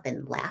love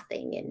and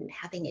laughing and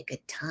having a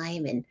good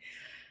time. And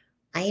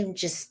I am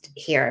just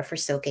here for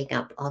soaking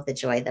up all the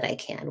joy that I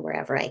can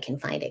wherever I can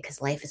find it,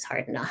 because life is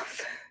hard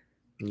enough.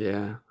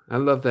 Yeah, I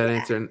love that Yeah.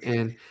 answer.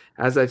 And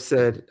as I've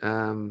said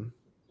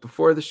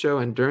before the show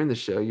and during the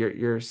show,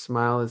 your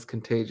smile is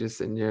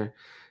contagious, and your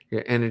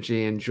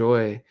energy and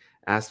joy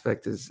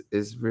aspect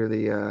is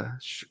really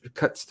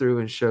cuts through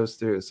and shows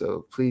through.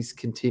 So please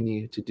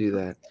continue to do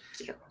that.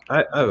 Thank you.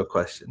 I have a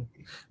question.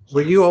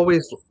 Were you Yes.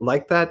 always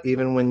like that,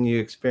 even when you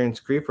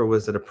experienced grief, or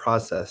was it a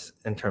process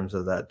in terms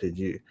of that? Did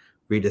you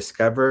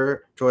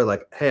rediscover joy?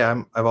 Like, hey,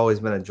 I've always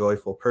been a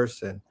joyful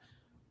person,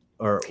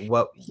 or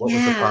what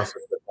was the Yeah.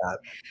 process of that?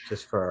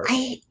 Just for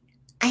I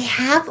I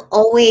have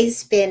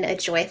always been a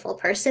joyful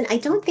person. I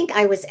don't think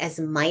I was as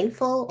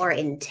mindful or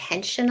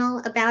intentional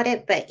about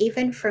it, but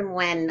even from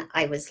when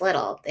I was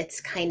little,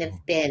 it's kind of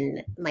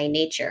been my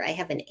nature. I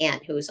have an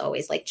aunt who's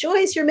always like,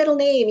 "Joy's your middle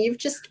name. You've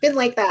just been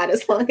like that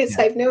as long as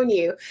yeah. I've known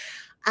you."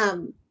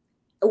 Um,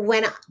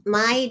 when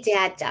my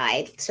dad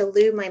died, so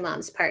Lou, my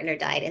mom's partner,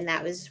 died, and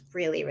that was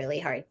really, really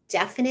hard.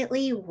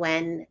 Definitely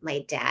when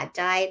my dad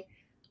died,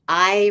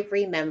 I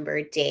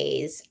remember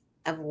days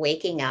of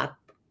waking up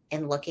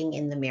and looking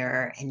in the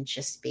mirror and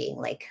just being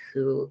like,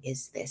 who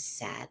is this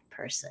sad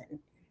person?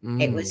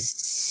 It was Mm,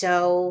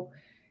 so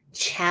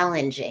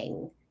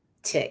challenging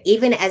to,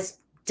 even as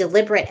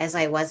deliberate as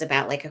I was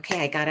about like,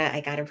 okay, I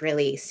gotta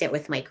really sit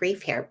with my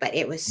grief here. But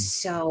it was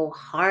so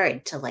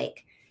hard to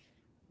like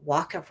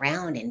walk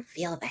around and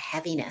feel the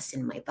heaviness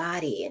in my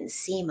body and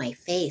see my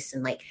face.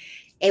 And like,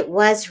 it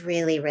was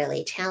really,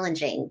 really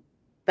challenging.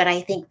 But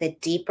I think the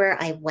deeper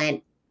I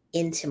went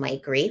into my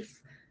grief,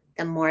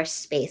 the more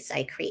space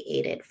I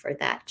created for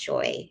that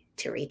joy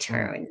to Mm,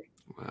 return.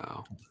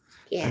 wow,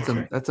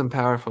 Yeah. that's some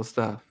powerful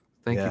stuff.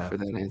 Thank you yeah, for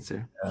that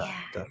answer. yeah,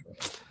 Yeah.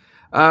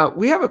 definitely.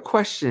 We have a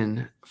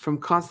question from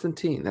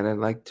Constantine that I'd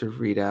like to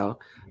read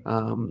out.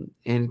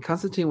 And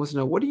Constantine wants to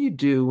know, what do you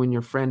do when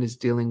your friend is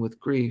dealing with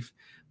grief,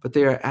 but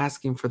they are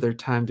asking for their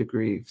time to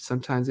grieve?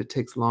 Sometimes it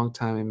takes a long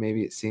time, and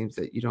maybe it seems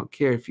that you don't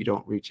care if you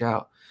don't reach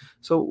out.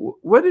 So,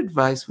 what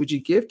advice would you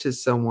give to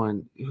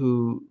someone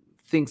who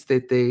thinks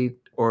that they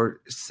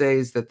or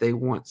says that they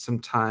want some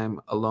time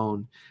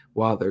alone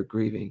while they're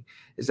grieving?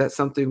 Is that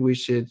something we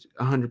should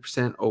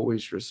 100%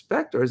 always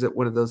respect, or is it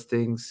one of those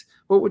things?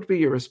 What would be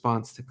your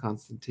response to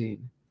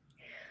Constantine?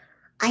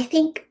 I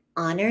think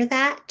honor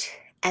that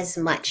as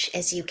much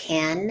as you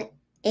can.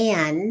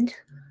 And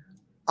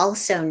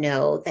also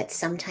know that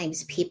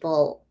sometimes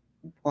people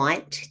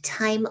want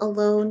time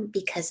alone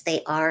because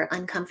they are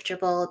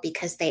uncomfortable,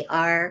 because they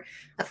are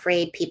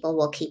afraid people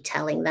will keep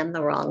telling them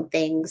the wrong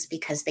things,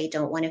 because they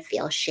don't want to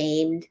feel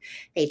shamed.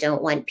 They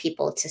don't want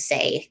people to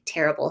say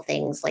terrible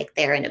things like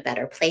they're in a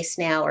better place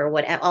now, or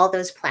what, all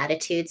those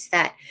platitudes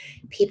that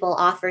people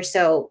offer.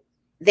 So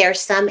there's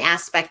some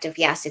aspect of,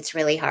 yes, it's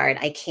really hard.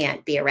 I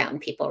can't be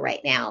around people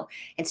right now.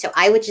 And so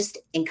I would just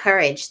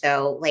encourage,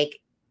 though, like,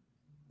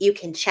 you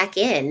can check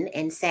in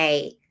and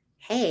say,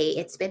 hey,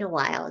 it's been a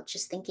while,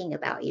 just thinking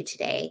about you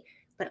today,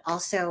 but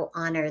also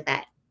honor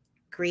that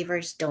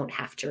grievers don't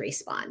have to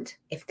respond.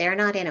 If they're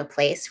not in a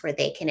place where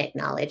they can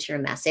acknowledge your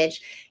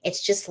message,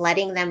 it's just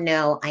letting them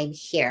know I'm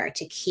here,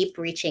 to keep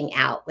reaching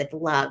out with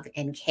love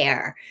and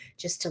care,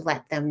 just to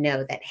let them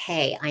know that,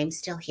 hey, I'm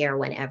still here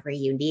whenever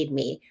you need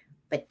me,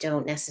 but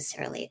don't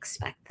necessarily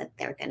expect that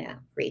they're going to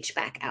reach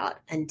back out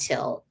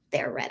until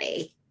they're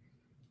ready.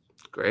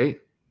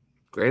 Great.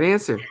 Great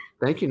answer.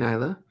 Thank you,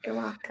 Nyla. You're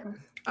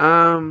welcome.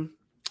 Um,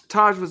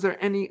 Taj, was there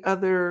any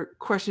other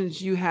questions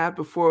you had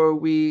before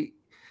we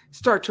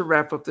start to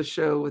wrap up the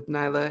show with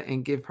Nyla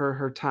and give her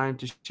her time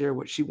to share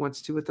what she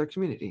wants to with our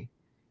community?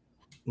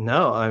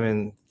 No, I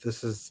mean,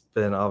 this has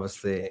been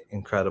obviously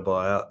incredible.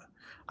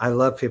 I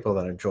love people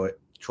that are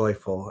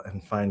joyful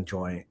and find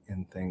joy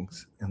in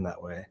things in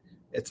that way.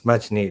 It's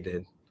much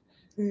needed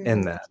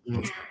in that,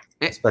 Mm.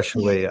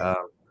 especially.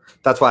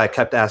 That's why I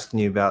kept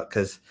asking you about,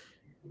 because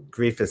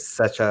grief is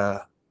such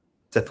a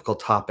difficult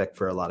topic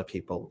for a lot of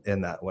people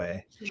in that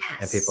way.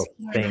 And people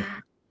Yes.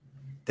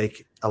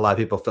 think a lot of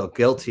people feel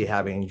guilty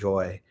having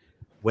joy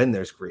when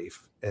there's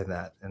grief in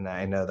that. And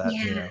I know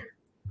that,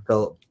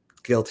 feel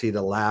guilty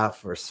to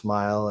laugh or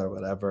smile or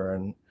whatever.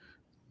 And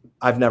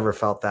I've never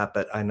felt that,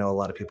 but I know a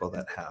lot of people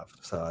that have.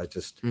 So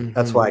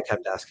that's why I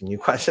kept asking you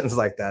questions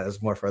like that.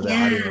 It's more for the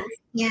audience.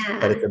 Yeah.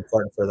 But it's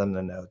important for them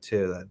to know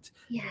too that,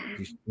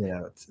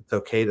 it's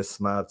okay to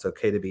smile. It's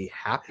okay to be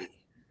happy.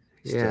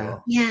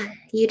 Still. Yeah.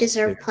 You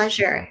deserve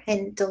pleasure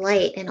and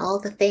delight and all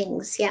the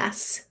things.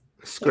 Yes.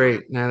 It's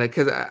great, Naila,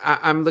 because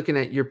I'm looking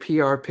at your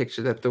PR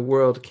picture that the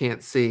world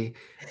can't see.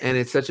 And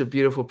it's such a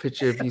beautiful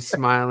picture of you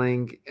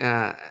smiling,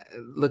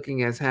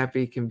 looking as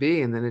happy can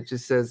be. And then it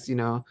just says,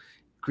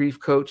 grief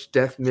coach,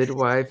 death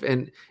midwife.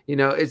 And,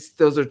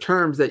 those are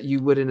terms that you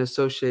wouldn't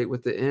associate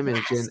with the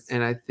image. Yes.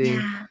 And I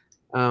think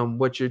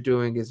what you're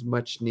doing is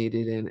much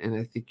needed. And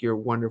I think you're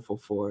wonderful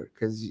for it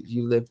because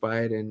you live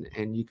by it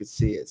and you could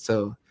see it.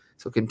 So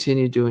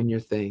continue doing your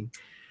thing.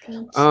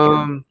 Thank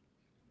you.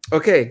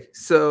 Okay,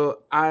 so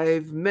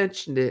I've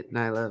mentioned it,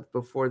 Naila,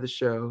 before the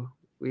show.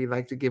 We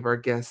like to give our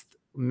guests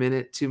a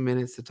minute, 2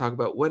 minutes to talk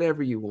about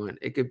whatever you want.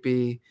 It could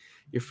be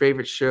your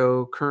favorite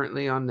show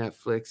currently on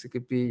Netflix. It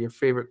could be your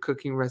favorite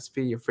cooking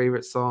recipe, your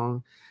favorite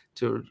song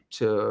to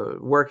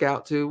work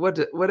out to,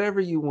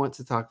 whatever you want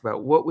to talk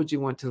about. What would you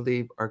want to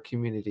leave our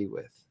community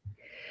with?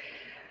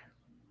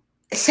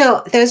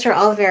 So those are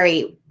all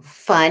very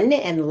fun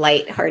and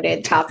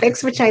lighthearted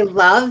topics, which I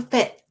love,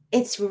 but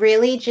it's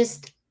really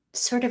just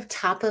sort of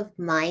top of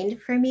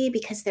mind for me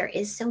because there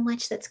is so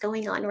much that's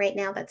going on right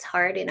now that's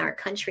hard in our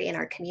country and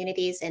our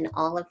communities and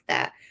all of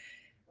the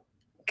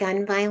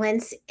gun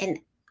violence. And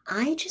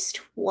I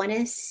just want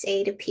to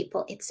say to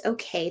people, it's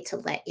okay to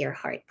let your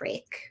heart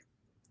break.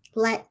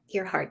 Let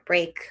your heart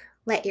break.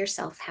 Let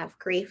yourself have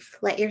grief.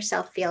 Let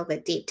yourself feel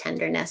the deep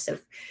tenderness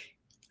of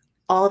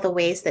all the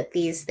ways that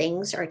these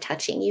things are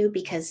touching you,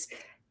 because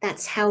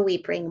that's how we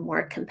bring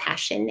more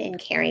compassion and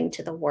caring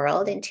to the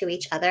world and to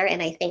each other. And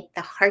I think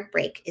the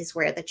heartbreak is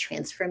where the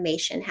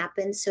transformation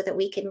happens so that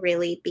we can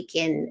really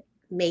begin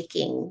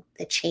making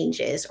the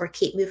changes or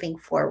keep moving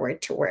forward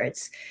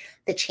towards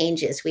the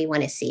changes we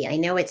want to see. I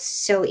know it's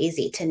so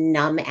easy to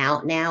numb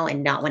out now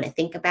and not want to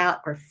think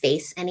about or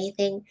face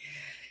anything,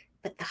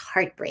 but the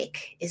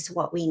heartbreak is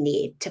what we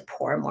need to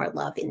pour more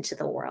love into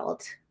the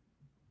world.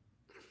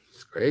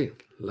 It's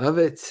great. Love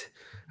it.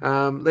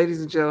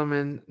 Ladies and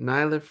gentlemen,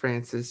 Naila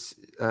Francis,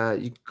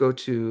 you go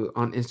to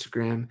on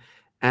Instagram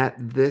at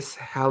This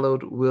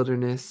Hallowed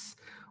Wilderness,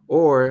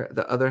 or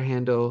the other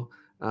handle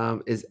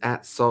is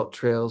at Salt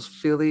Trails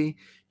Philly.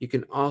 You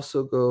can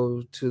also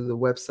go to the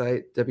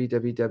website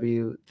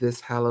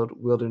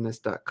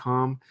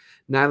www.thishallowedwilderness.com.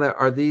 Naila,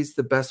 are these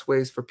the best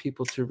ways for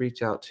people to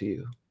reach out to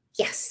you?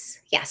 Yes.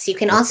 You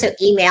can also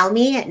email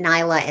me at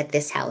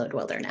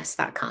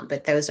Naila@thishallowedwilderness.com,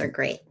 but those are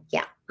great.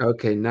 Yeah.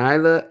 Okay,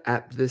 Naila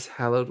at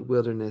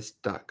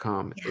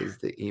thishallowedwilderness.com is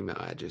the email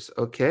address.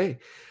 Okay.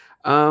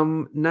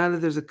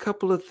 Naila, there's a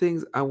couple of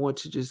things I want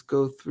to just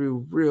go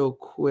through real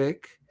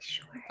quick.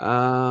 Sure.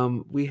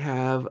 We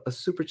have a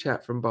super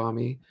chat from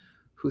Bommy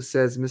who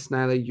says, Miss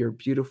Naila, you're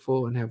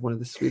beautiful and have one of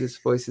the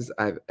sweetest voices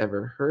I've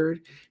ever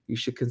heard. You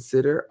should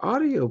consider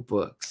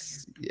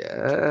audiobooks.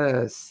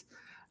 Yes.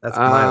 That's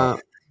my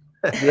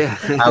yeah.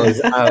 I was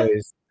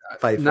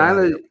fight for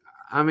Naila,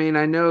 I mean,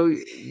 I know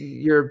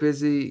you're a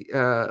busy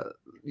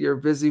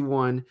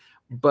one,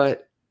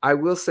 but I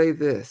will say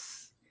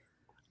this.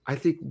 I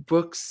think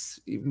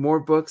more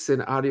books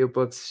and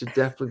audiobooks should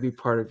definitely be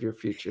part of your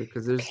future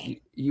because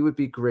you would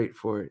be great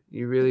for it.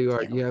 You really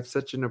are. You have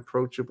such an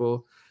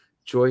approachable,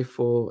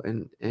 joyful,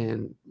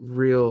 and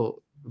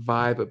real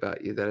vibe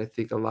about you that I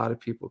think a lot of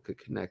people could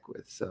connect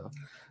with. So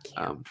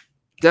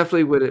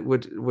definitely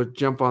would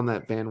jump on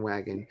that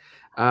bandwagon.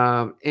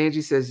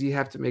 Angie says you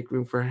have to make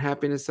room for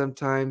happiness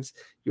sometimes.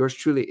 Yours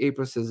truly,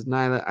 April, says,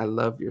 Naila, I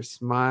love your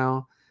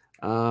smile.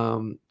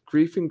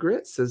 Grief and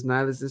Grit says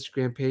Naila's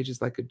Instagram page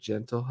is like a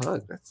gentle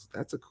hug.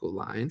 That's a cool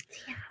line.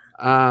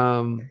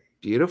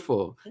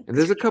 Beautiful. And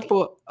there's a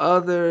couple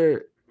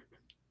other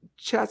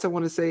chats I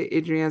want to say.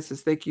 Adrienne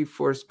says, thank you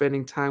for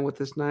spending time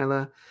with us,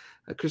 Naila.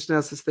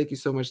 Christelle says, thank you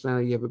so much,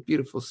 Naila. You have a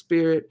beautiful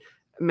spirit.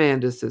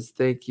 Amanda says,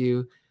 thank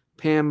you.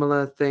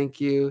 Pamela,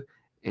 thank you.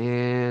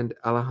 And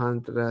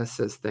Alejandra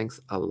says,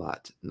 thanks a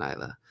lot,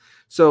 Naila.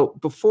 So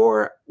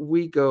before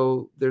we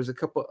go, there's a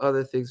couple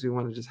other things we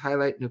want to just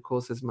highlight.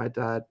 Nicole says, my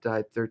dad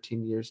died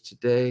 13 years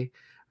today.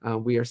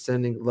 We are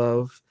sending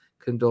love,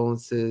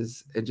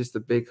 condolences, and just a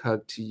big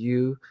hug to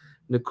you,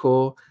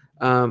 Nicole.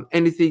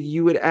 Anything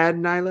you would add,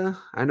 Naila?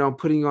 I know I'm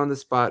putting you on the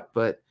spot,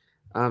 but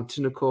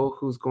to Nicole,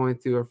 who's going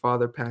through her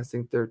father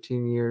passing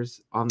 13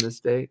 years on this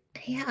day?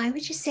 Yeah, I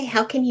would just say,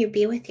 how can you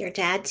be with your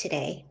dad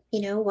today?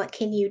 What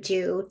can you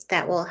do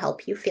that will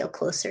help you feel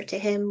closer to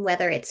him,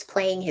 whether it's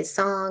playing his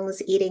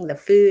songs, eating the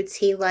foods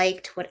he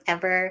liked,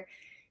 whatever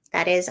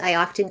that is. I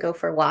often go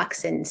for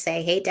walks and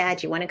say, hey,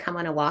 Dad, you want to come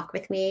on a walk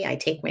with me? I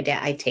take my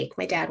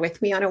dad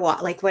with me on a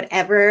walk, like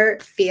whatever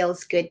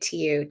feels good to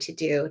you to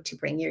do to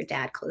bring your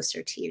dad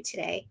closer to you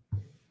today.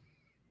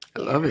 I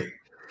Yeah. love it.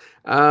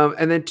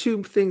 And then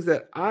two things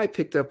that I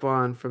picked up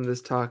on from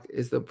this talk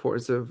is the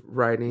importance of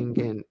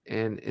writing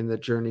and in the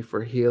journey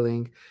for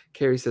healing.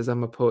 Carrie says,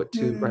 I'm a poet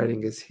too. Mm,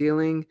 Writing is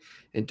healing.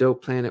 And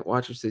Dope Planet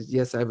Watcher says,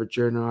 yes, I have a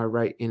journal. I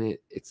write in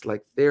it. It's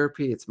like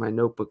therapy. It's my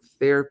notebook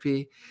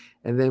therapy.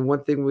 And then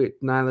one thing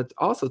Naila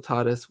also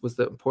taught us was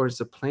the importance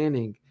of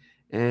planning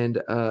and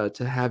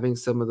to having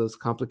some of those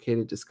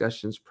complicated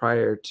discussions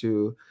prior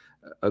to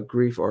a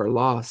grief or a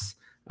loss,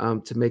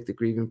 to make the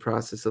grieving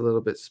process a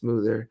little bit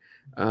smoother.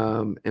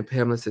 And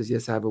Pamela says,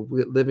 yes, I have a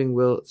living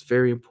will. It's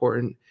very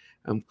important.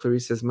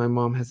 Clarice says, my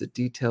mom has a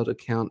detailed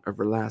account of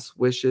her last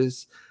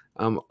wishes.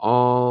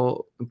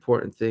 All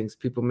important things.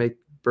 People make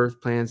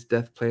birth plans,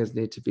 death plans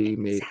need to be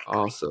made exactly.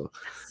 also.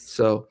 Yes.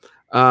 So,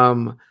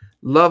 um,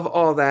 love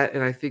all that.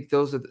 And I think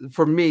those are,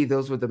 for me,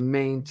 those were the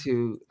main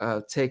two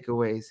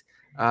takeaways.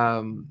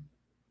 Um,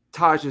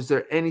 Taj, is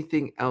there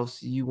anything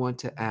else you want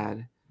to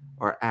add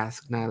or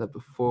ask Naila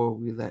before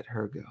we let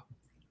her go?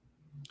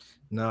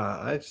 No,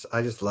 I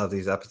just love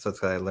these episodes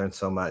because I learned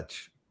so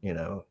much.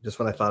 Just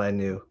when I thought I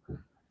knew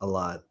a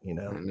lot, I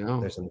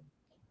know.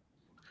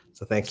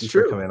 so thank It's you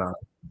for true. coming on.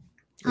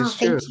 Oh, It's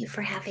true. thank you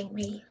for having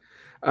me.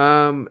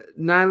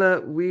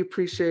 Naila, we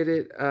appreciate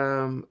it.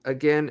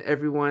 Again,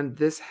 everyone,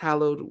 this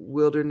hallowed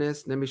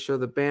wilderness. Let me show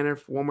the banner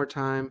one more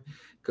time.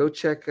 Go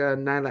check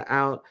Naila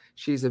out.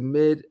 She's a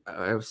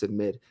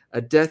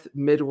death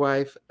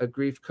midwife, a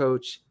grief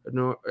coach, an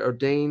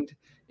ordained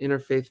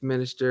interfaith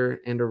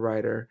minister, and a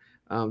writer.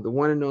 The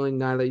one and only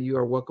Naila, you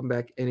are welcome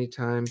back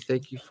anytime.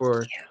 Thank you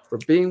for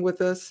being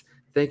with us.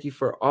 Thank you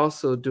for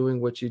also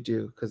doing what you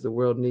do because the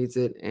world needs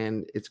it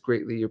and it's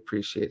greatly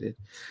appreciated.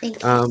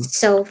 Thank you Um,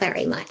 so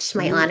very much.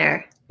 My you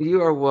honor.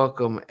 you are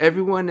welcome.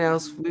 Everyone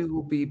else, we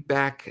will be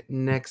back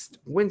next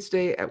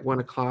Wednesday at 1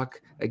 o'clock.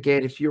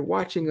 Again, if you're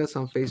watching us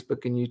on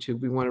Facebook and YouTube,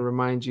 we want to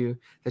remind you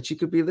that you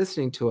could be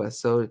listening to us.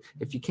 So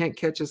if you can't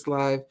catch us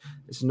live,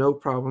 it's no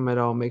problem at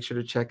all. Make sure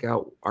to check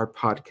out our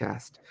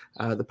podcast,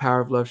 The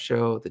Power of Love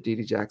Show, the Dee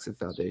Dee Jackson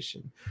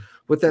Foundation.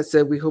 With that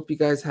said, we hope you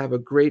guys have a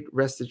great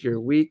rest of your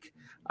week.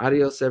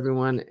 Adios,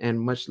 everyone, and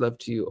much love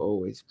to you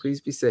always.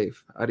 Please be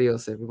safe.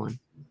 Adios, everyone.